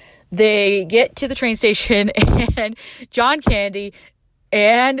 And they get to the train station, and John Candy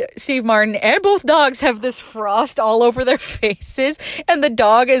and Steve Martin and both dogs have this frost all over their faces, and the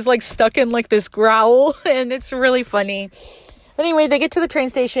dog is like stuck in like this growl, and it's really funny. But anyway, they get to the train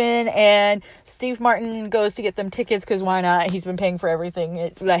station, and Steve Martin goes to get them tickets, because why not? He's been paying for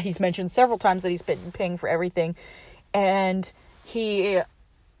everything. That he's mentioned several times that he's been paying for everything. And he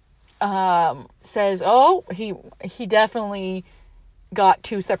says, oh, he definitely got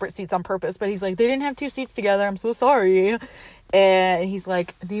 2 separate seats on purpose, but he's like, they didn't have 2 seats together, I'm so sorry. And he's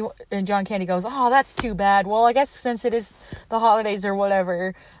like, and John Candy goes, oh, that's too bad. Well, I guess since it is the holidays or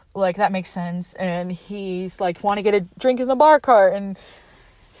whatever, like, that makes sense. And he's like, want to get a drink in the bar cart? And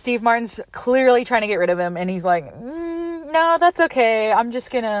Steve Martin's clearly trying to get rid of him, and he's like, no, that's okay, I'm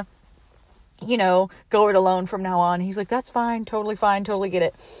just gonna, go it alone from now on. He's like, that's fine, totally get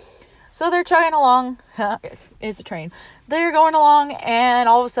it. So they're chugging along. It's a train. They're going along, and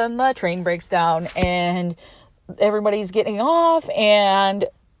all of a sudden the train breaks down, and everybody's getting off, and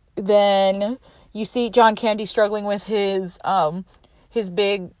then you see John Candy struggling with his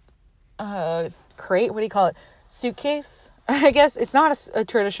big crate. What do you call it? Suitcase? I guess it's not a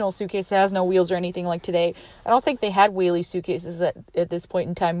traditional suitcase. It has no wheels or anything like today. I don't think they had wheelie suitcases at this point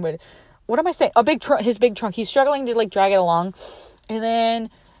in time. But what am I saying? His big trunk. He's struggling to like drag it along, and then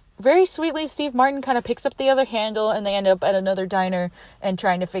very sweetly, Steve Martin kind of picks up the other handle, and they end up at another diner and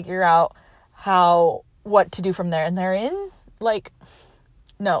trying to figure out what to do from there. And they're in,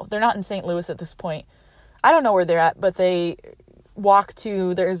 no, they're not in St. Louis at this point. I don't know where they're at, but they walk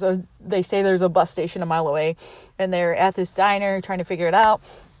to, they say there's a bus station a mile away, and they're at this diner trying to figure it out.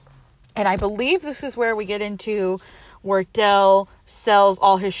 And I believe this is where we get into where Del sells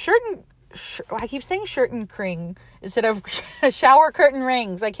all his I keep saying shirt and cring instead of shower curtain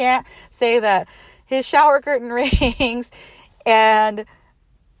rings. I can't say that. His shower curtain rings. And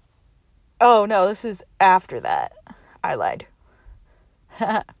oh no, this is after that. I lied.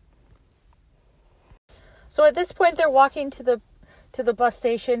 So at this point, they're walking to the bus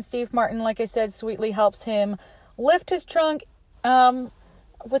station. Steve Martin, like I said, sweetly helps him lift his trunk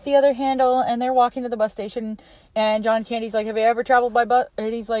with the other handle, and they're walking to the bus station. And John Candy's like, have you ever traveled by bus?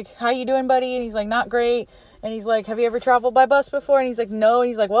 And he's like, how you doing, buddy? And he's like, not great. And he's like, have you ever traveled by bus before? And he's like, no. And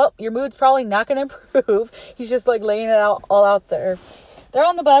he's like, well, your mood's probably not going to improve. He's just like laying it all out there. They're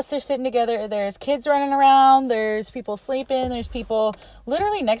on the bus. They're sitting together. There's kids running around. There's people sleeping. There's people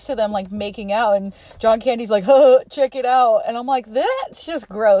literally next to them, like, making out. And John Candy's like, oh, check it out. And I'm like, that's just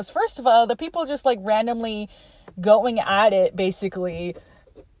gross. First of all, the people just, like, randomly going at it, basically,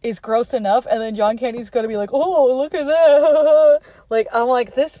 is gross enough. And then John Candy's gonna be like, oh, look at that. Like, I'm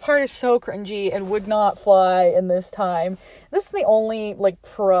like, this part is so cringy and would not fly in this time. This is the only, like,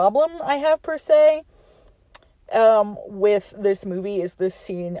 problem I have, per se, with this movie, is this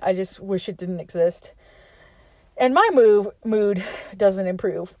scene. I just wish it didn't exist. And my mood doesn't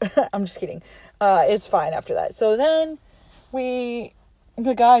improve. I'm just kidding. It's fine after that. So then the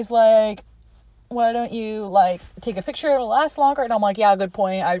guy's like, why don't you, like, take a picture? It'll last longer. And I'm like, yeah, good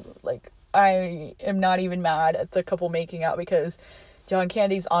point. I am not even mad at the couple making out, because John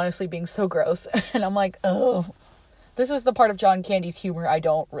Candy's honestly being so gross. And I'm like, oh, this is the part of John Candy's humor I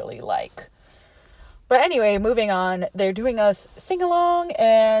don't really like. But anyway, moving on, they're doing a sing-along,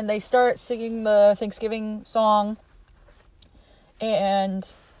 and they start singing the Thanksgiving song,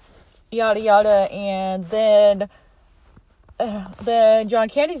 and yada yada, and then John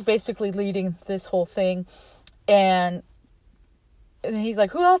Candy's basically leading this whole thing, and he's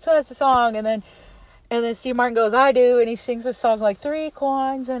like, who else has the song? And then Steve Martin goes, I do, and he sings this song like 3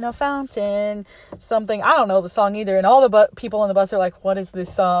 coins in a fountain, something. I don't know the song either, and all the people on the bus are like, what is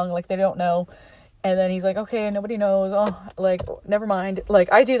this song? Like, they don't know. And then he's like, okay, nobody knows. Oh, like, never mind.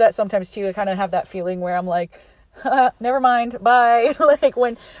 Like, I do that sometimes too. I kind of have that feeling where I'm like, never mind, bye. Like,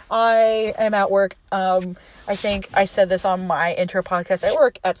 when I am at work, I think I said this on my intro podcast. I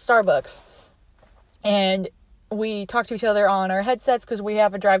work at Starbucks, and we talk to each other on our headsets because we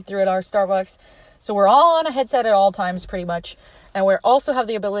have a drive-thru at our Starbucks. So we're all on a headset at all times, pretty much. And we also have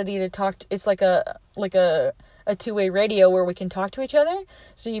the ability to talk. It's like a two-way radio where we can talk to each other.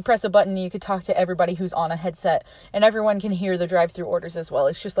 So you press a button and you could talk to everybody who's on a headset, and everyone can hear the drive-thru orders as well.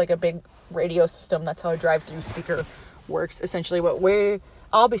 It's just like a big radio system. That's how a drive-thru speaker works essentially.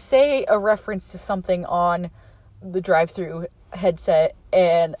 I'll say a reference to something on the drive-through headset,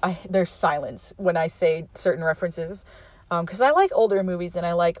 and there's silence when I say certain references, because I like older movies and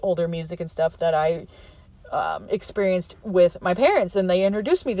I like older music and stuff that I experienced with my parents, and they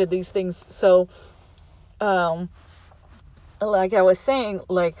introduced me to these things. So like I was saying,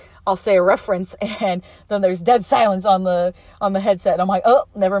 like I'll say a reference and then there's dead silence on the headset, and I'm like, oh,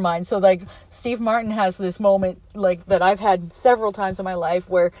 never mind. So like Steve Martin has this moment like that I've had several times in my life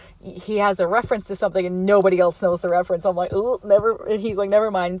where he has a reference to something and nobody else knows the reference. I'm like, oh, never. And he's like, never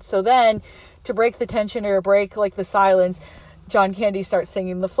mind. So then to break the tension or break like the silence, John Candy starts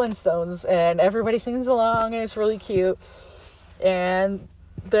singing the Flintstones, and everybody sings along, and it's really cute. And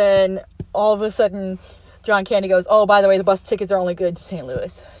then all of a sudden John Candy goes, oh, by the way, the bus tickets are only good to St.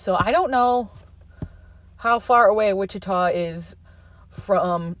 Louis. So I don't know how far away Wichita is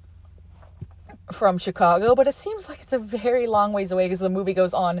from Chicago, but it seems like it's a very long ways away, because the movie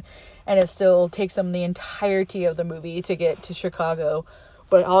goes on and it still takes them the entirety of the movie to get to Chicago.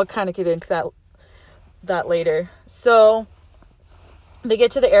 But I'll kind of get into that later. So they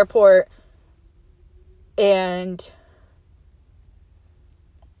get to the airport, and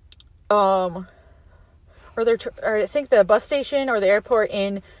or I think the bus station or the airport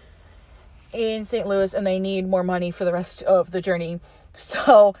in St. Louis, and they need more money for the rest of the journey.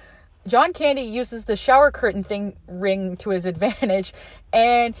 So John Candy uses the shower curtain ring to his advantage,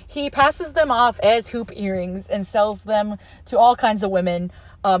 and he passes them off as hoop earrings and sells them to all kinds of women,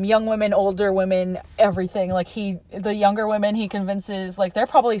 young women, older women, everything. Like the younger women, he convinces, like they're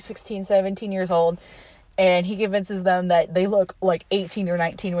probably 16, 17 years old, and he convinces them that they look like 18 or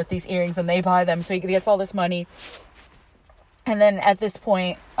 19 with these earrings, and they buy them. So he gets all this money. And then at this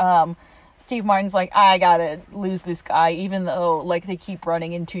point, Steve Martin's like, I gotta lose this guy, even though like they keep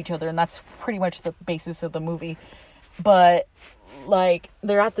running into each other. And that's pretty much the basis of the movie. But like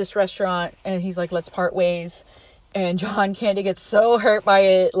they're at this restaurant, and he's like, let's part ways. And John Candy gets so hurt by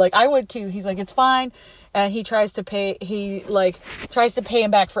it. Like I would too. He's like, it's fine. And he tries to pay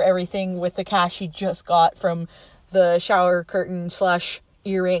him back for everything with the cash he just got from the shower curtain /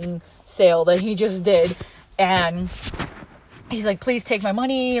 earring sale that he just did. And he's like, please take my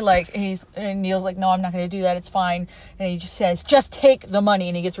money. And Neil's like, no, I'm not going to do that. It's fine. And he just says, just take the money.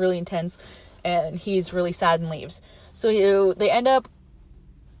 And he gets really intense, and he's really sad and leaves. So they end up,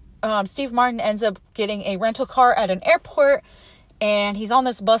 Steve Martin ends up getting a rental car at an airport, and he's on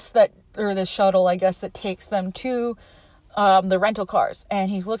this bus or this shuttle, I guess, that takes them to the rental cars. And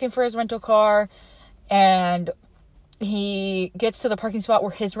he's looking for his rental car, and he gets to the parking spot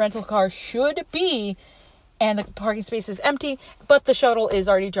where his rental car should be, and the parking space is empty, but the shuttle is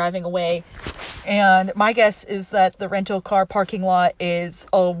already driving away. And my guess is that the rental car parking lot is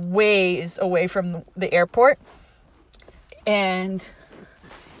a ways away from the airport, and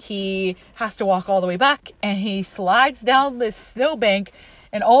he has to walk all the way back, and he slides down this snowbank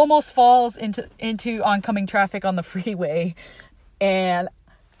and almost falls into oncoming traffic on the freeway. And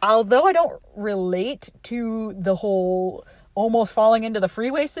although I don't relate to the whole almost falling into the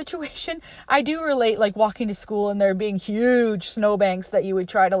freeway situation, I do relate like walking to school and there being huge snowbanks that you would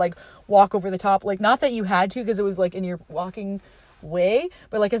try to like walk over the top. Like, not that you had to, because it was like in your walking way,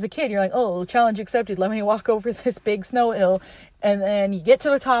 but like as a kid you're like, oh, challenge accepted, let me walk over this big snow hill. And then you get to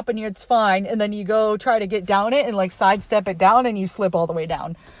the top and it's fine, and then you go try to get down it and like sidestep it down, and you slip all the way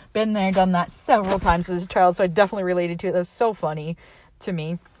down. Been there, done that several times as a child, so I definitely related to it. That was so funny to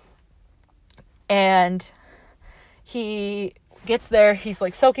me. And he gets there, he's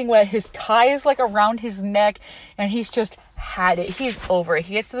like soaking wet, his tie is like around his neck, and he's just had it. He's over it.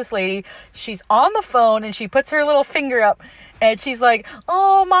 He gets to this lady, she's on the phone, and she puts her little finger up, and she's like,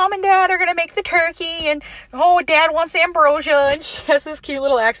 oh, mom and dad are gonna make the turkey, and oh, dad wants ambrosia. And she has this cute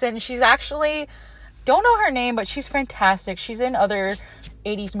little accent, and she's actually, don't know her name, but she's fantastic. She's in other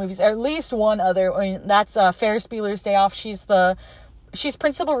 80s movies, at least one other, and that's Ferris Bueller's Day Off. She's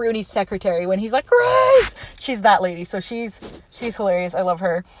Principal Rooney's secretary when he's like, Grace! She's that lady. So she's hilarious. I love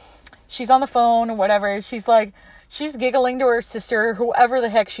her. She's on the phone or whatever. She's giggling to her sister, whoever the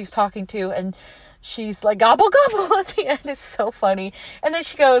heck she's talking to, and she's like, gobble gobble at the end. It's so funny. And then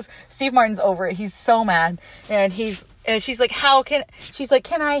she goes, Steve Martin's over it. He's so mad. And she's like,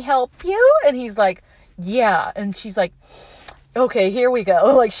 can I help you? And he's like, yeah. And she's like, okay, here we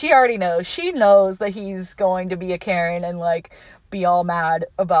go. Like, she already knows. She knows that he's going to be a Karen and like be all mad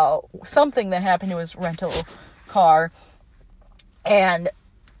about something that happened to his rental car. And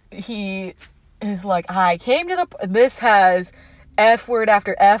he is like, I came to this has F word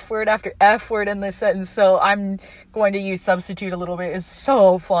after F word after F word in this sentence, so I'm going to use substitute a little bit. It's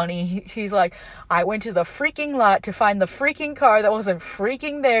so funny. She's like, I went to the freaking lot to find the freaking car that wasn't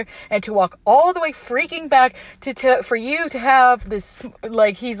freaking there, and to walk all the way freaking back for you to have this,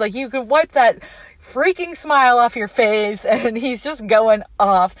 like, he's like, you could wipe that freaking smile off your face, and he's just going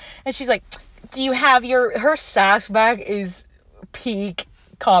off. And she's like, do you have her sass back is peak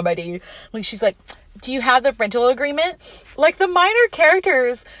comedy. Like, she's like, do you have the rental agreement? Like, the minor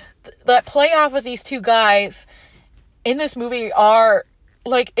characters that play off of these two guys in this movie are,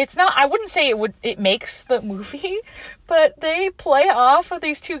 like, it's not, I wouldn't say it makes the movie, but they play off of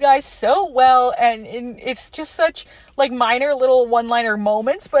these two guys so well, and it's just such, like, minor little one-liner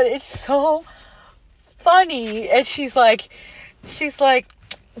moments, but it's so funny. And she's like,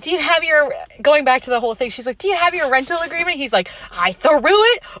 do you have going back to the whole thing, she's like, do you have your rental agreement? He's like, I threw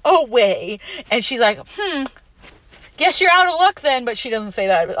it away. And she's like, guess you're out of luck then. But she doesn't say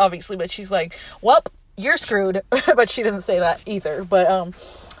that, obviously, but she's like, well, you're screwed. But she doesn't say that either. But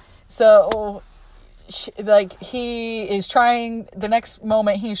so he is trying, the next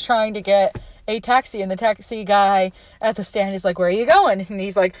moment he's trying to get a taxi, and the taxi guy at the stand is like, where are you going? And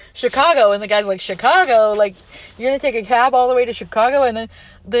he's like, Chicago. And the guy's like, Chicago? Like, you're gonna take a cab all the way to Chicago? And then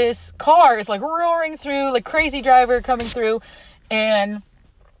this car is like roaring through, like, crazy driver coming through. And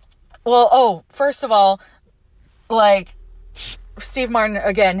first of all, like, Steve Martin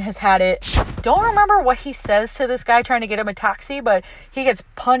again has had it. Don't remember what he says to this guy trying to get him a taxi, but he gets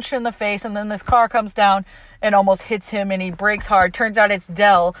punched in the face, and then this car comes down and almost hits him, and he brakes hard. Turns out it's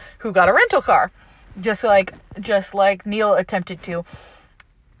Del who got a rental car, just like Neil attempted to.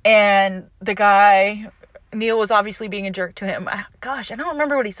 And the guy, Neil, was obviously being a jerk to him. Gosh, I don't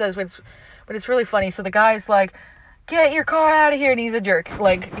remember what he says, but it's really funny. So the guy's like, get your car out of here, and he's a jerk.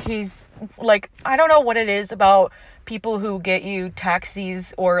 Like, he's like, I don't know what it is about people who get you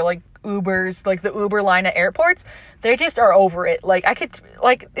taxis or like Ubers, like the Uber line at airports. They just are over it. Like,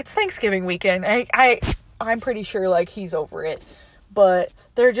 it's Thanksgiving weekend. I'm pretty sure, like, he's over it, but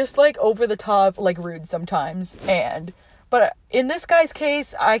they're just, like, over the top, like, rude sometimes. But in this guy's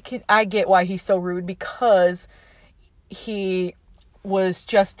case, I get why he's so rude, because he was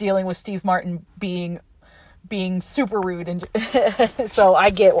just dealing with Steve Martin being super rude, and so I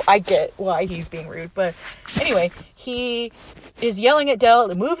get why he's being rude. But anyway, he is yelling at Del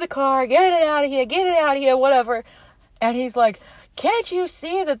to move the car, get it out of here, whatever. And he's like, can't you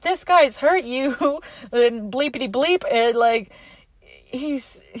see that this guy's hurt you? And bleepity bleep. And like,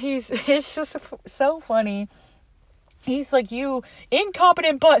 it's just so funny. He's like, you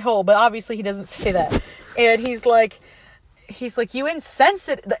incompetent butthole, but obviously he doesn't say that. And he's like, you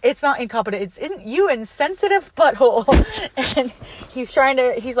insensitive, it's not incompetent, you insensitive butthole. And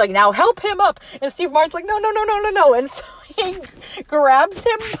he's like, now help him up. And Steve Martin's like, no. And so he grabs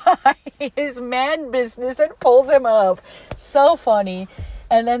him by his man business and pulls him up. So funny.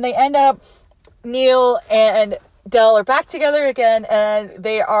 And then they end up, Neil and Del are back together again, and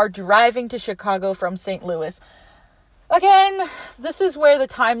they are driving to Chicago from St. Louis. Again, this is where the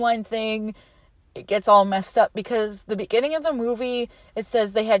timeline thing, it gets all messed up, because the beginning of the movie, it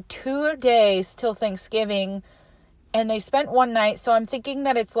says they had 2 days till Thanksgiving, and they spent one night, so I'm thinking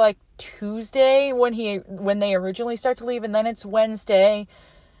that it's like Tuesday when they originally start to leave, and then it's Wednesday,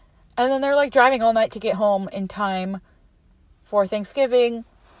 and then they're like driving all night to get home in time for Thanksgiving.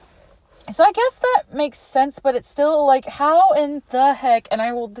 So I guess that makes sense, but it's still like, how in the heck,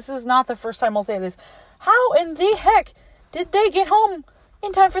 and this is not the first time I'll say this, how in the heck did they get home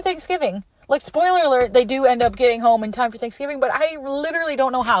in time for Thanksgiving? Like, spoiler alert, they do end up getting home in time for Thanksgiving, but I literally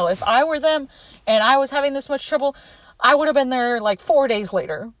don't know how. If I were them and I was having this much trouble, I would have been there like 4 days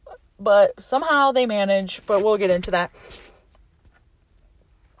later. But somehow they manage, but we'll get into that.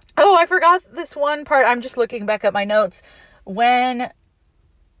 Oh, I forgot this one part. I'm just looking back at my notes. When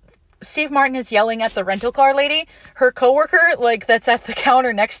Steve Martin is yelling at the rental car lady, her coworker, like, that's at the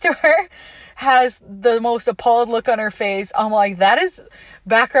counter next to her, has the most appalled look on her face. I'm like, that is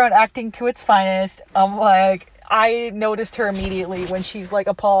background acting to its finest. I'm like, I noticed her immediately when she's like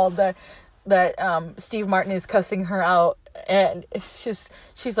appalled that Steve Martin is cussing her out, and it's just,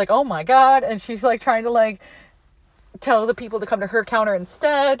 she's like, oh my god, and she's like trying to like tell the people to come to her counter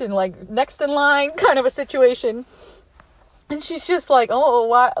instead, and like next in line kind of a situation. And she's just like, oh,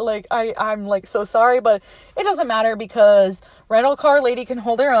 what? Like, I'm like so sorry, but it doesn't matter, because rental car lady can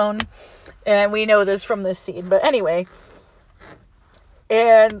hold her own. And we know this from this scene. But anyway,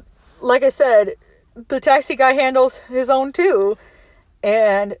 and like I said, the taxi guy handles his own too.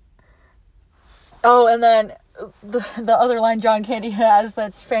 And then the other line John Candy has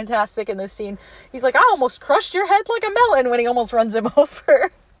that's fantastic in this scene. He's like, I almost crushed your head like a melon, when he almost runs him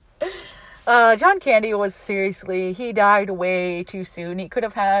over. John Candy was seriously, he died way too soon. He could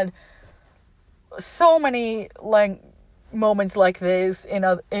have had so many like moments like this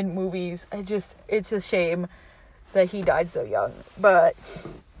in movies. It's a shame that he died so young. But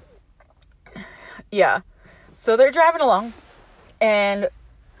yeah, so they're driving along, and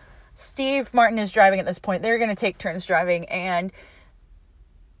Steve Martin is driving at this point. They're going to take turns driving, and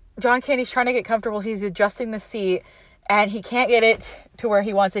John Candy's trying to get comfortable. He's adjusting the seat, and he can't get it to where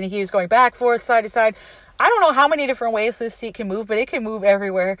he wants it. He keeps going back, forth, side to side. I don't know how many different ways this seat can move, but it can move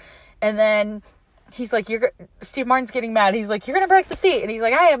everywhere. And then he's like, Steve Martin's getting mad. He's like, you're going to break the seat. And he's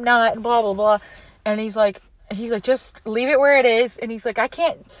like, I am not, and blah, blah, blah. And he's like, just leave it where it is. And he's like, I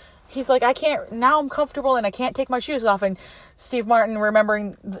can't, now I'm comfortable and I can't take my shoes off. And Steve Martin,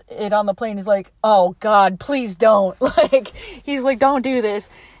 remembering it on the plane, is like, oh God, please don't. Like, he's like, don't do this.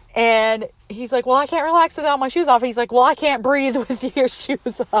 And he's like, well, I can't relax without my shoes off. And he's like, well, I can't breathe with your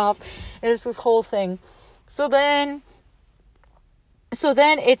shoes off. And it's this whole thing. So then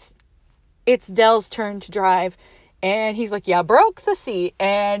it's Dell's turn to drive. And he's like, yeah, broke the seat.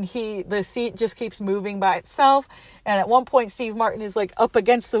 And the seat just keeps moving by itself. And at one point, Steve Martin is like up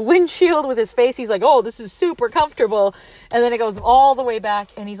against the windshield with his face. He's like, oh, this is super comfortable. And then it goes all the way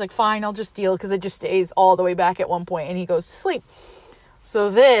back. And he's like, fine, I'll just deal, because it just stays all the way back at one point. And he goes to sleep.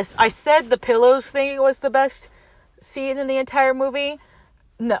 So I said the pillows thing was the best scene in the entire movie.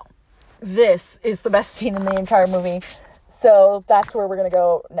 No, this is the best scene in the entire movie. So that's where we're going to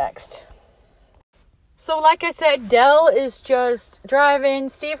go next. So like I said, Dell is just driving.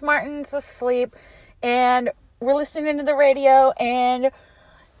 Steve Martin's asleep. And we're listening to the radio, and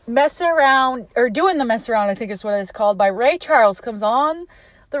Mess Around, or Doing the Mess Around, I think is what it's called, by Ray Charles comes on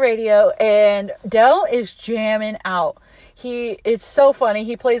the radio, and Dell is jamming out. It's so funny.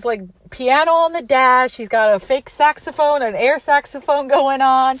 He plays like piano on the dash. He's got a fake saxophone, an air saxophone going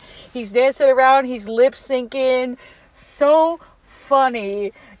on. He's dancing around. He's lip syncing. So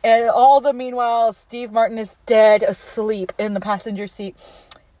funny. And all the meanwhile, Steve Martin is dead asleep in the passenger seat.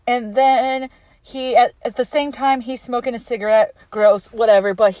 And then at the same time, he's smoking a cigarette. Gross,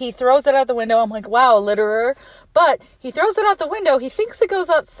 whatever. But he throws it out the window. I'm like, wow, litterer. But he throws it out the window. He thinks it goes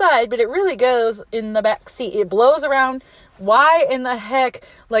outside, but it really goes in the back seat. It blows around. Why in the heck,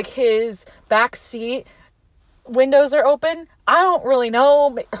 like, his back seat windows are open? I don't really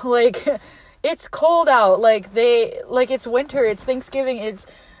know. Like, it's cold out. Like, it's winter. It's Thanksgiving. It's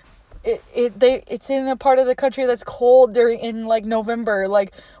in a part of the country that's cold in like November.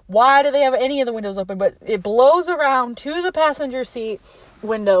 Like, why do they have any of the windows open? But it blows around to the passenger seat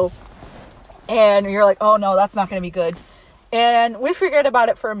window, and you're like, oh no, that's not going to be good. And we forget about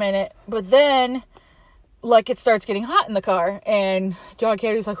it for a minute, but then like it starts getting hot in the car, and John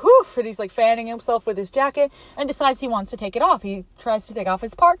Candy's like, whew, and he's like fanning himself with his jacket and decides he wants to take it off. He tries to take off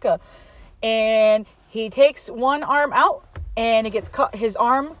his parka, and he takes one arm out, and it gets caught. His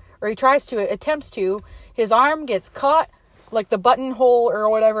arm, or he attempts to, his arm gets caught, like the buttonhole or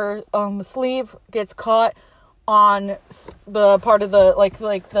whatever on the sleeve gets caught on the part of the, like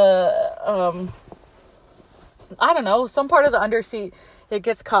the, I don't know, some part of the underseat. It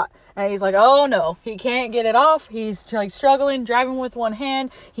gets caught, and he's like, oh no, he can't get it off. He's like struggling, driving with one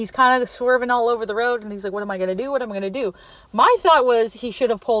hand. He's kind of swerving all over the road, and he's like, what am I going to do? My thought was he should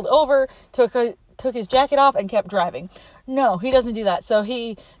have pulled over, took his jacket off, and kept driving. No, he doesn't do that. So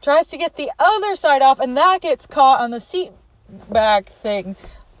he tries to get the other side off, and that gets caught on the seat back thing.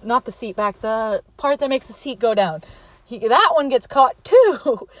 Not the seat back, the part that makes the seat go down. That one gets caught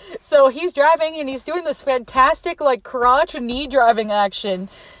too. So he's driving, and he's doing this fantastic like crotch knee driving action,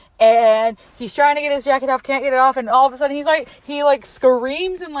 and he's trying to get his jacket off, can't get it off, and all of a sudden he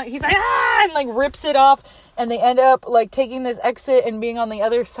screams, and like he's like, ah, and like rips it off, and they end up like taking this exit and being on the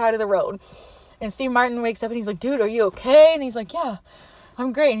other side of the road. And Steve Martin wakes up, and he's like, dude, are you okay? And he's like, yeah,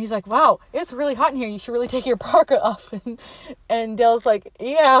 I'm great. And he's like, wow, it's really hot in here. You should really take your parka off. And Dell's like,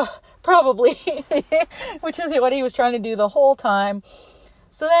 yeah, probably, which is what he was trying to do the whole time.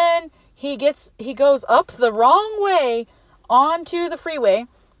 So then he goes up the wrong way onto the freeway,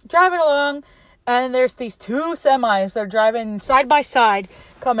 driving along, and there's these two semis that are driving side by side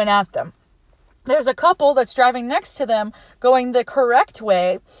coming at them. There's a couple that's driving next to them going the correct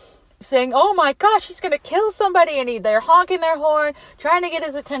way, saying, oh my gosh, he's going to kill somebody. And they're honking their horn, trying to get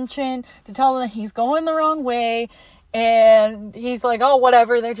his attention, to tell him that he's going the wrong way. And he's like, oh,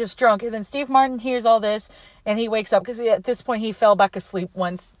 whatever, they're just drunk. And then Steve Martin hears all this, and he wakes up, because at this point he fell back asleep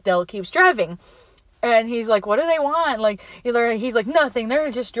once Dell keeps driving. And he's like, what do they want? Like, either he's like, nothing,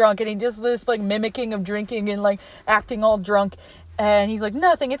 they're just drunk. And he just this like mimicking of drinking and like acting all drunk. And he's like,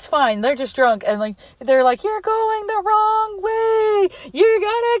 nothing, it's fine, they're just drunk. And like, they're like, you're going the wrong way, you're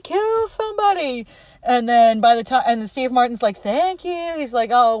gonna kill somebody. And then by the time, and then Steve Martin's like, thank you. He's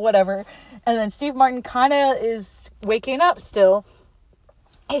like, oh, whatever. And then Steve Martin kind of is waking up still.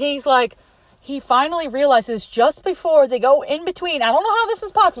 And he's like, he finally realizes just before they go in between, I don't know how this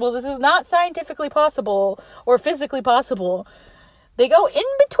is possible. This is not scientifically possible or physically possible. They go in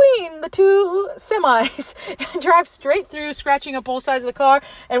between the two semis and drive straight through, scratching up both sides of the car.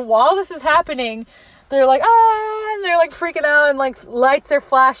 And while this is happening, they're like, ah, and they're like freaking out, and like lights are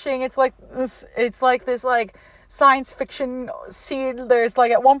flashing. It's like this like science fiction scene. There's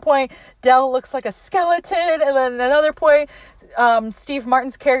like at one point Del looks like a skeleton, and then at another point Steve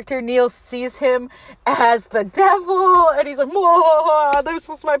Martin's character Neil sees him as the devil, and he's like, whoa, this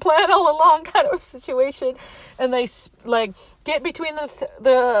was my plan all along, kind of a situation. And they like get between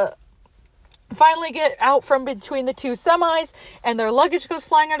the finally get out from between the two semis, and their luggage goes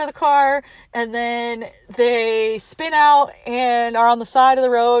flying out of the car, and then they spin out and are on the side of the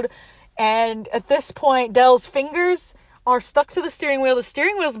road. And at this point, Del's fingers are stuck to the steering wheel. The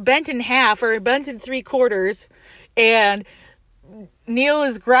steering wheel's bent in half, or bent in 3/4, and Neil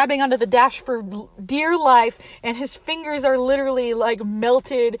is grabbing onto the dash for dear life, and his fingers are literally like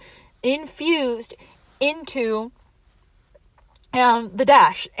melted, infused into the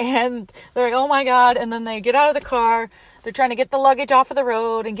dash. And they're like, oh my god. And then they get out of the car, they're trying to get the luggage off of the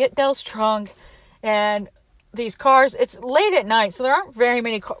road and get Del's trunk. And these cars, it's late at night, so there aren't very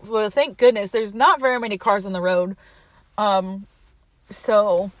many cars. Well, thank goodness there's not very many cars on the road.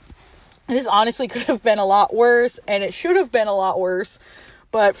 So this honestly could have been a lot worse, and it should have been a lot worse,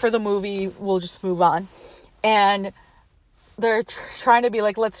 but for the movie we'll just move on. And they're trying to be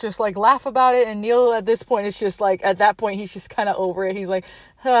like, let's just like laugh about it. And Neil at this point is just like, at that point he's just kind of over it. He's like,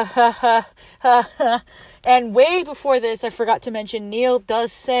 ha ha ha ha ha. And way before this, I forgot to mention, Neil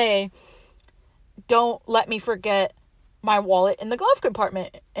does say, don't let me forget my wallet in the glove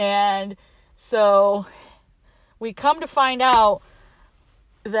compartment. And so we come to find out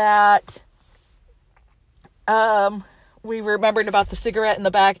that we remembered about the cigarette in the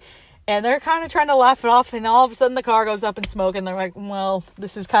back. And they're kind of trying to laugh it off, and all of a sudden the car goes up in smoke, and they're like, well,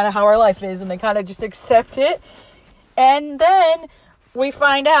 this is kind of how our life is, and they kind of just accept it. And then we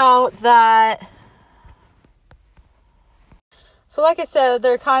find out that, so like I said,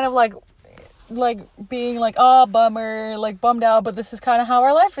 they're kind of like being like, oh, bummer, like bummed out, but this is kind of how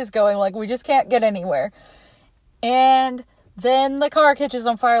our life is going, like we just can't get anywhere. And then the car catches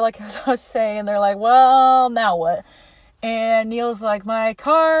on fire, like I was saying, and they're like, well, now what? And Neil's like, my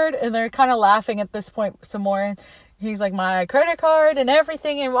card, and they're kind of laughing at this point some more. And he's like, my credit card and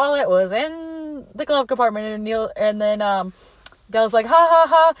everything and wallet was in the glove compartment. And then Del's like, ha ha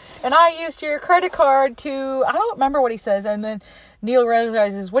ha, and I used your credit card to, I don't remember what he says. And then Neil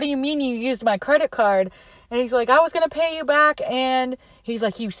realizes, what do you mean you used my credit card? And he's like, I was gonna pay you back. And he's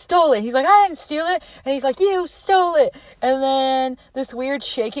like, you stole it. He's like, I didn't steal it. And he's like, you stole it. And then this weird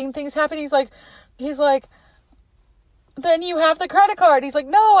shaking thing's happening. He's like, then you have the credit card. He's like,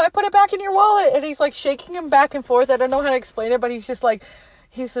 no, I put it back in your wallet. And he's like shaking him back and forth. I don't know how to explain it, but he's just like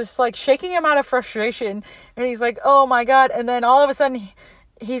shaking him out of frustration. And he's like, oh my god. And then all of a sudden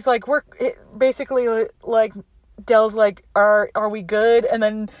he's like, basically like Del's like, are we good? And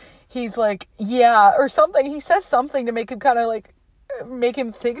then he's like, yeah, or something. He says something to make him kind of like, make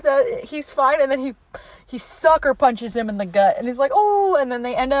him think that he's fine. And then he sucker punches him in the gut. And he's like, oh, and then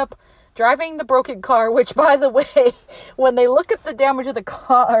they end up driving the broken car, which, by the way, when they look at the damage of the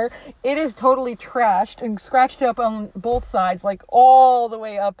car, it is totally trashed and scratched up on both sides, like all the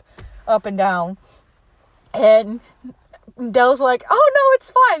way up and down. And Del's like, oh no, it's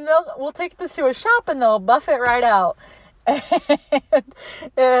fine. We'll take this to a shop and they'll buff it right out.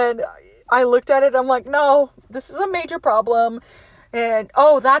 And I looked at it. I'm like, no, this is a major problem. And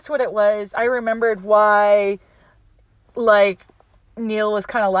oh, that's what it was. I remembered why, like, Neil was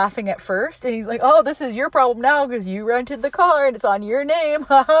kind of laughing at first, and he's like, oh, this is your problem now because you rented the car and it's on your name,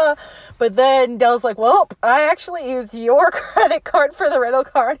 haha. But then Del's like, well, I actually used your credit card for the rental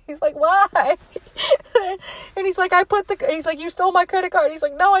car. And he's like, why? And he's like, he's like, you stole my credit card. He's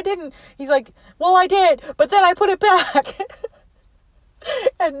like, no, I didn't. He's like, well, I did, but then I put it back.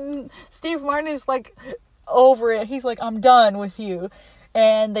 And Steve Martin is like over it. He's like, I'm done with you.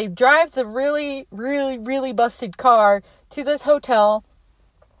 And they drive the really, really, really busted car to this hotel.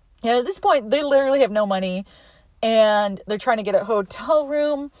 And at this point, they literally have no money. And they're trying to get a hotel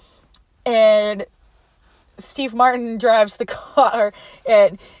room. And Steve Martin drives the car,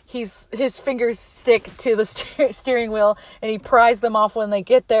 and his fingers stick to the steering wheel, and he pries them off when they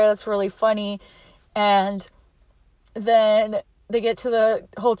get there. That's really funny. And then they get to the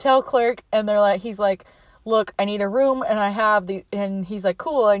hotel clerk, and he's like, look, I need a room, and and he's like,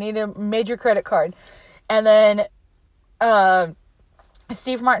 cool, I need a major credit card. And then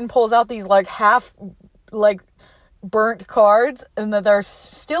Steve Martin pulls out these like half like burnt cards, and that they're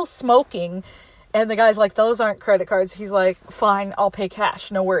still smoking, and the guy's like, those aren't credit cards. He's like, fine, I'll pay cash,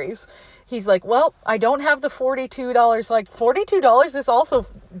 no worries. He's like, well, I don't have the $42. Like, $42, this also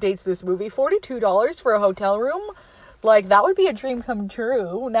dates this movie, $42 for a hotel room, like, that would be a dream come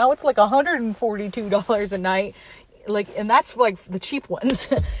true. Now it's like $142 a night, like, and that's like the cheap ones.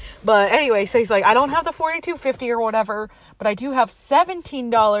 But anyway, so he's like, I don't have the $42.50 or whatever, but I do have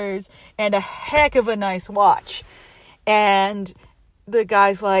 $17 and a heck of a nice watch. And the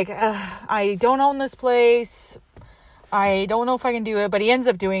guy's like, I don't own this place, I don't know if I can do it, but he ends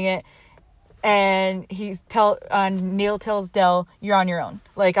up doing it. And Neil tells Del, you're on your own,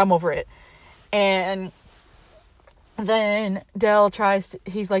 like, I'm over it. And then Del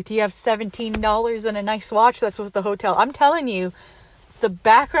he's like, do you have $17 and a nice watch? That's what the hotel. I'm telling you, the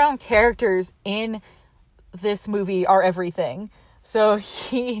background characters in this movie are everything. So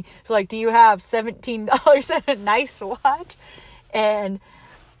he's like, do you have $17 and a nice watch? And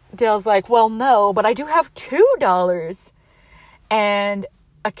Dale's like, well, no, but I do have $2 and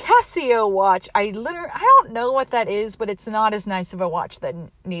a Casio watch. I don't know what that is, but it's not as nice of a watch than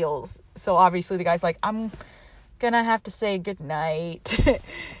Neil's. So obviously the guy's like, I'm gonna have to say goodnight.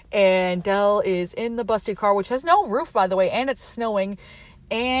 And Del is in the busted car, which has no roof, by the way, and it's snowing.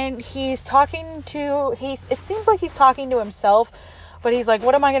 And it seems like he's talking to himself, but he's like,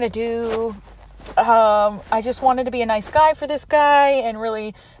 what am I gonna do? I just wanted to be a nice guy for this guy and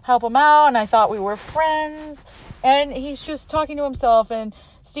really help him out, and I thought we were friends. And he's just talking to himself, and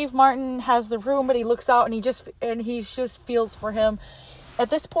Steve Martin has the room, but he looks out and he just feels for him. At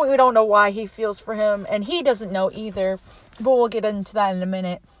this point, we don't know why he feels for him, and he doesn't know either, but we'll get into that in a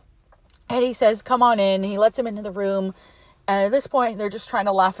minute. And he says, come on in, and he lets him into the room. And at this point, they're just trying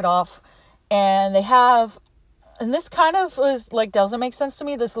to laugh it off. And and this kind of was like, doesn't make sense to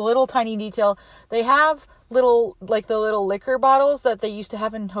me, this little tiny detail. They have the little liquor bottles that they used to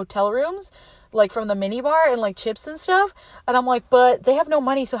have in hotel rooms, like from the minibar, and like chips and stuff. And I'm like, but they have no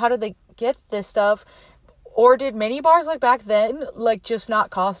money, so how did they get this stuff? Or did minibars like back then like just not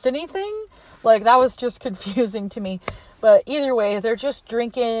cost anything? Like, that was just confusing to me. But either way, they're just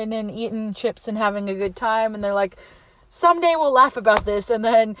drinking and eating chips and having a good time, and they're like, someday we'll laugh about this. And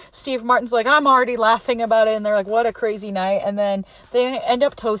then Steve Martin's like, I'm already laughing about it. And they're like, what a crazy night. And then they end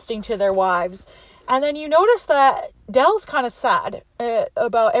up toasting to their wives. And then you notice that Del's kind of sad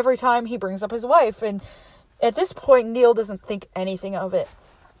about every time he brings up his wife. And at this point, Neil doesn't think anything of it.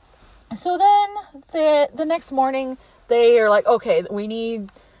 So then the next morning, they are like, okay, we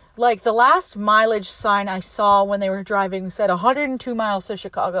need, like, the last mileage sign I saw when they were driving said 102 miles to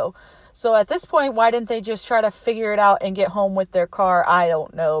Chicago. So at this point, why didn't they just try to figure it out and get home with their car? I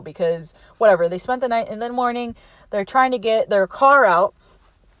don't know, because whatever. They spent the night, and then morning, they're trying to get their car out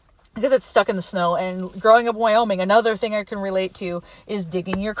because it's stuck in the snow. And growing up in Wyoming, another thing I can relate to is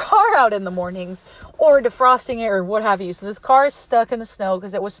digging your car out in the mornings or defrosting it or what have you. So this car is stuck in the snow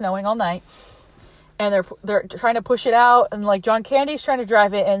because it was snowing all night. And they're trying to push it out, and like John Candy's trying to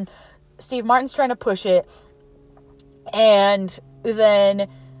drive it, and Steve Martin's trying to push it. And then,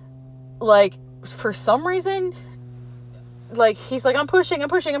 like, for some reason, like, he's like, I'm pushing, I'm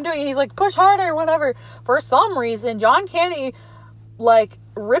doing it. He's like, push harder, whatever. For some reason, John Candy, like,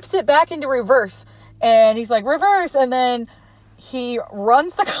 rips it back into reverse. And he's like, reverse. And then he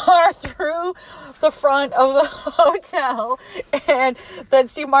runs the car through the front of the hotel. And then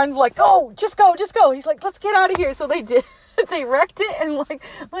Steve Martin's like, just go. He's like, let's get out of here. So they did. They wrecked it and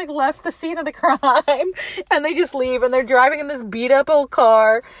like left the scene of the crime, and they just leave, and they're driving in this beat up old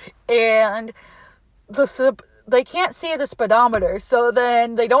car, and they can't see the speedometer, so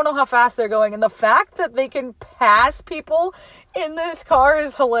then they don't know how fast they're going, and the fact that they can pass people in this car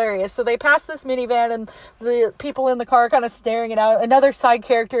is hilarious. So they pass this minivan, and the people in the car are kind of staring it out. Another side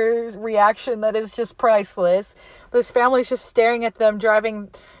character's reaction that is just priceless. This family's just staring at them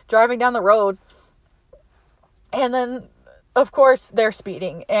driving down the road, and then of course they're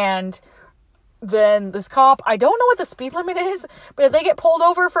speeding, and then this cop, I don't know what the speed limit is, but they get pulled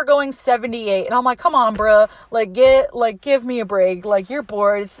over for going 78. And I'm like, come on, bruh. Give me a break. Like, you're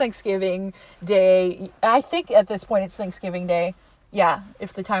bored. It's Thanksgiving Day. I think at this point it's Thanksgiving Day. Yeah,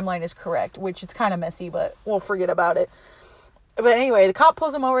 if the timeline is correct, which it's kind of messy, but we'll forget about it. But anyway, the cop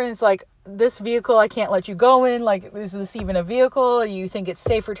pulls him over and it's like, this vehicle I can't let you go in. Like, is this even a vehicle? You think it's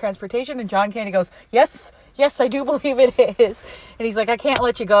safe for transportation? And John Candy goes, yes, I do believe it is. And he's like, I can't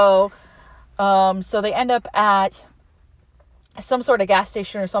let you go. So they end up at some sort of gas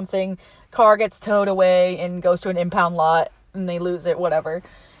station or something. Car gets towed away and goes to an impound lot and they lose it, whatever.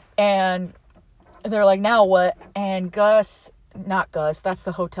 And they're like, now what? And not Gus, that's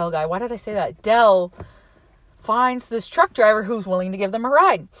the hotel guy. Why did I say that? Del finds this truck driver who's willing to give them a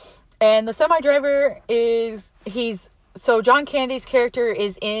ride. And the semi driver so John Candy's character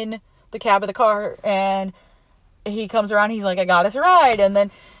is in the cab of the car and he comes around, he's like, I got us a ride. And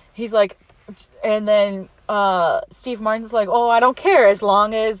then he's like, Steve Martin's like, oh, I don't care as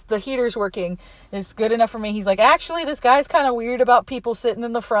long as the heater's working. It's good enough for me. He's like, actually, this guy's kind of weird about people sitting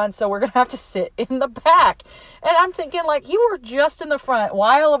in the front, so we're going to have to sit in the back. And I'm thinking, like, you were just in the front.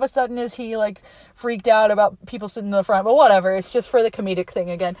 Why all of a sudden is he, like, freaked out about people sitting in the front? But whatever, it's just for the comedic thing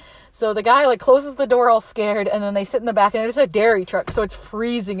again. So the guy, like, closes the door all scared, and then they sit in the back, and it's a dairy truck, so it's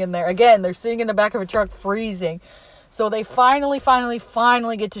freezing in there. Again, they're sitting in the back of a truck, freezing. So they finally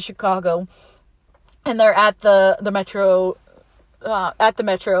get to Chicago, and they're at the metro,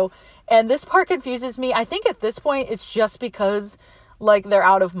 and this part confuses me. I think at this point it's just because, like, they're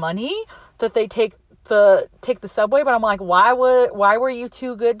out of money that they take the subway. But I'm like, why were you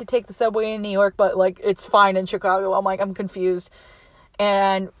too good to take the subway in New York, but, like, it's fine in Chicago? I'm confused.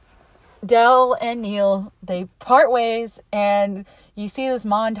 And Del and Neil, they part ways, and you see this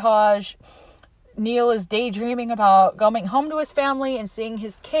montage. Neil is daydreaming about going home to his family and seeing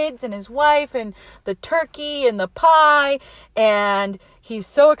his kids and his wife and the turkey and the pie, and he's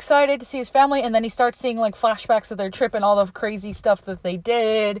so excited to see his family. And then he starts seeing, like, flashbacks of their trip and all the crazy stuff that they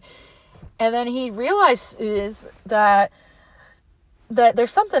did. And then he realizes that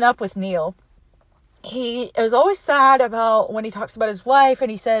there's something up with Neil. He is always sad about when he talks about his wife, and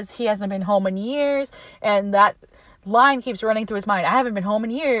he says he hasn't been home in years, and that line keeps running through his mind. I haven't been home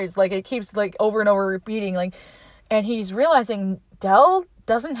in years. Like, it keeps, like, over and over repeating, like, and he's realizing Del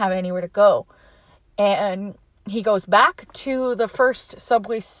doesn't have anywhere to go. And he goes back to the first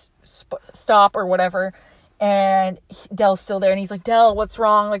subway stop or whatever, and Del's still there, and he's like, Del, what's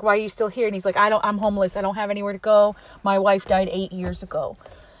wrong? Like, why are you still here? And he's like, I'm homeless. I don't have anywhere to go. My wife died 8 years ago.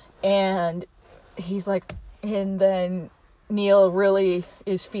 And he's like, and then Neil really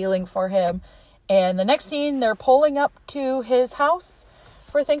is feeling for him. And the next scene, they're pulling up to his house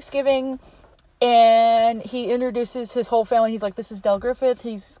for Thanksgiving, and he introduces his whole family. He's like, this is Del Griffith.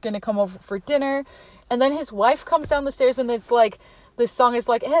 He's going to come over for dinner. And then his wife comes down the stairs, and it's like, this song is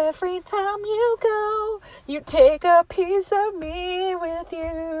like, every time you go, you take a piece of me with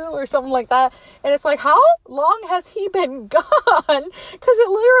you, or something like that. And it's like, how long has he been gone? Because it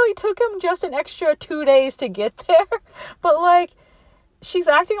literally took him just an extra 2 days to get there. But, like, she's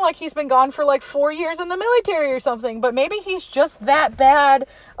acting like he's been gone for, like, 4 years in the military or something. But maybe he's just that bad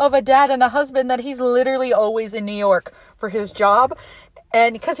of a dad and a husband that he's literally always in New York for his job.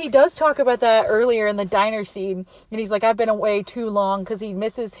 And because he does talk about that earlier in the diner scene, and he's like, I've been away too long, because he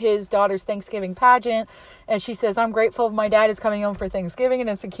misses his daughter's Thanksgiving pageant. And she says, I'm grateful my dad is coming home for Thanksgiving. And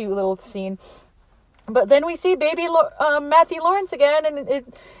it's a cute little scene. But then we see baby Matthew Lawrence again, and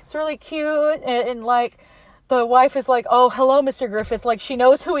it's really cute. And like, the wife is like, oh, hello, Mr. Griffith. Like, she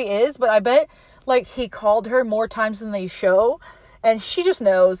knows who he is, but I bet, like, he called her more times than they show. And she just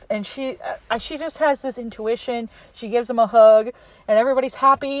knows, and she just has this intuition. She gives him a hug, and everybody's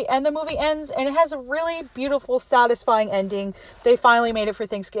happy, and the movie ends, and it has a really beautiful, satisfying ending. They finally made it for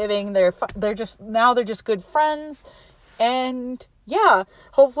Thanksgiving. They're just good friends, and yeah,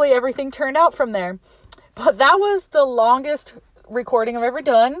 hopefully everything turned out from there. But that was the longest recording I've ever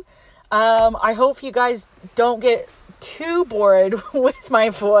done. I hope you guys don't get too bored with my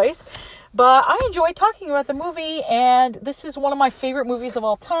voice. But I enjoyed talking about the movie, and this is one of my favorite movies of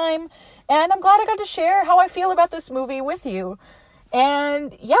all time, and I'm glad I got to share how I feel about this movie with you.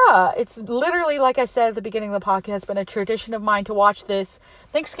 And yeah, it's literally, like I said at the beginning of the podcast, been a tradition of mine to watch this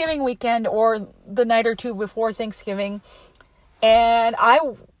Thanksgiving weekend or the night or two before Thanksgiving, and I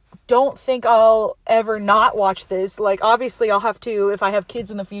don't think I'll ever not watch this. Like, obviously I'll have to, if I have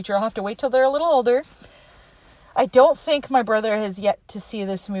kids in the future, I'll have to wait till they're a little older. I don't think my brother has yet to see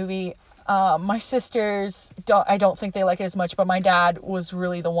this movie. My sisters I don't think they like it as much, but my dad was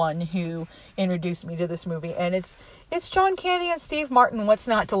really the one who introduced me to this movie, and it's John Candy and Steve Martin. What's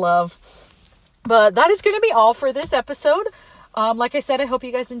not to love? But that is going to be all for this episode. Like I said, I hope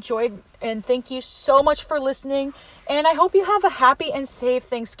you guys enjoyed, and thank you so much for listening, and I hope you have a happy and safe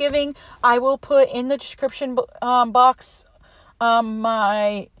Thanksgiving. I will put in the description box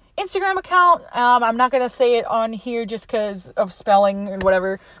my Instagram account. I'm not going to say it on here just because of spelling and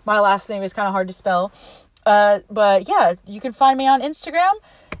whatever. My last name is kind of hard to spell. But yeah, you can find me on Instagram,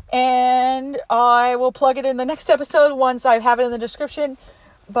 and I will plug it in the next episode once I have it in the description.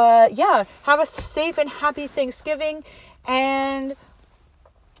 But yeah, have a safe and happy Thanksgiving, and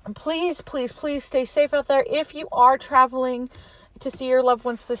please, please, please stay safe out there. If you are traveling to see your loved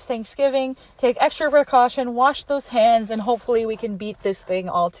ones this Thanksgiving, take extra precaution, wash those hands, and hopefully we can beat this thing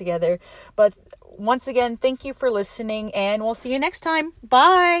all together. But once again, thank you for listening, and we'll see you next time.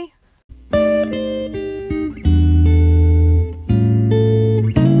 Bye.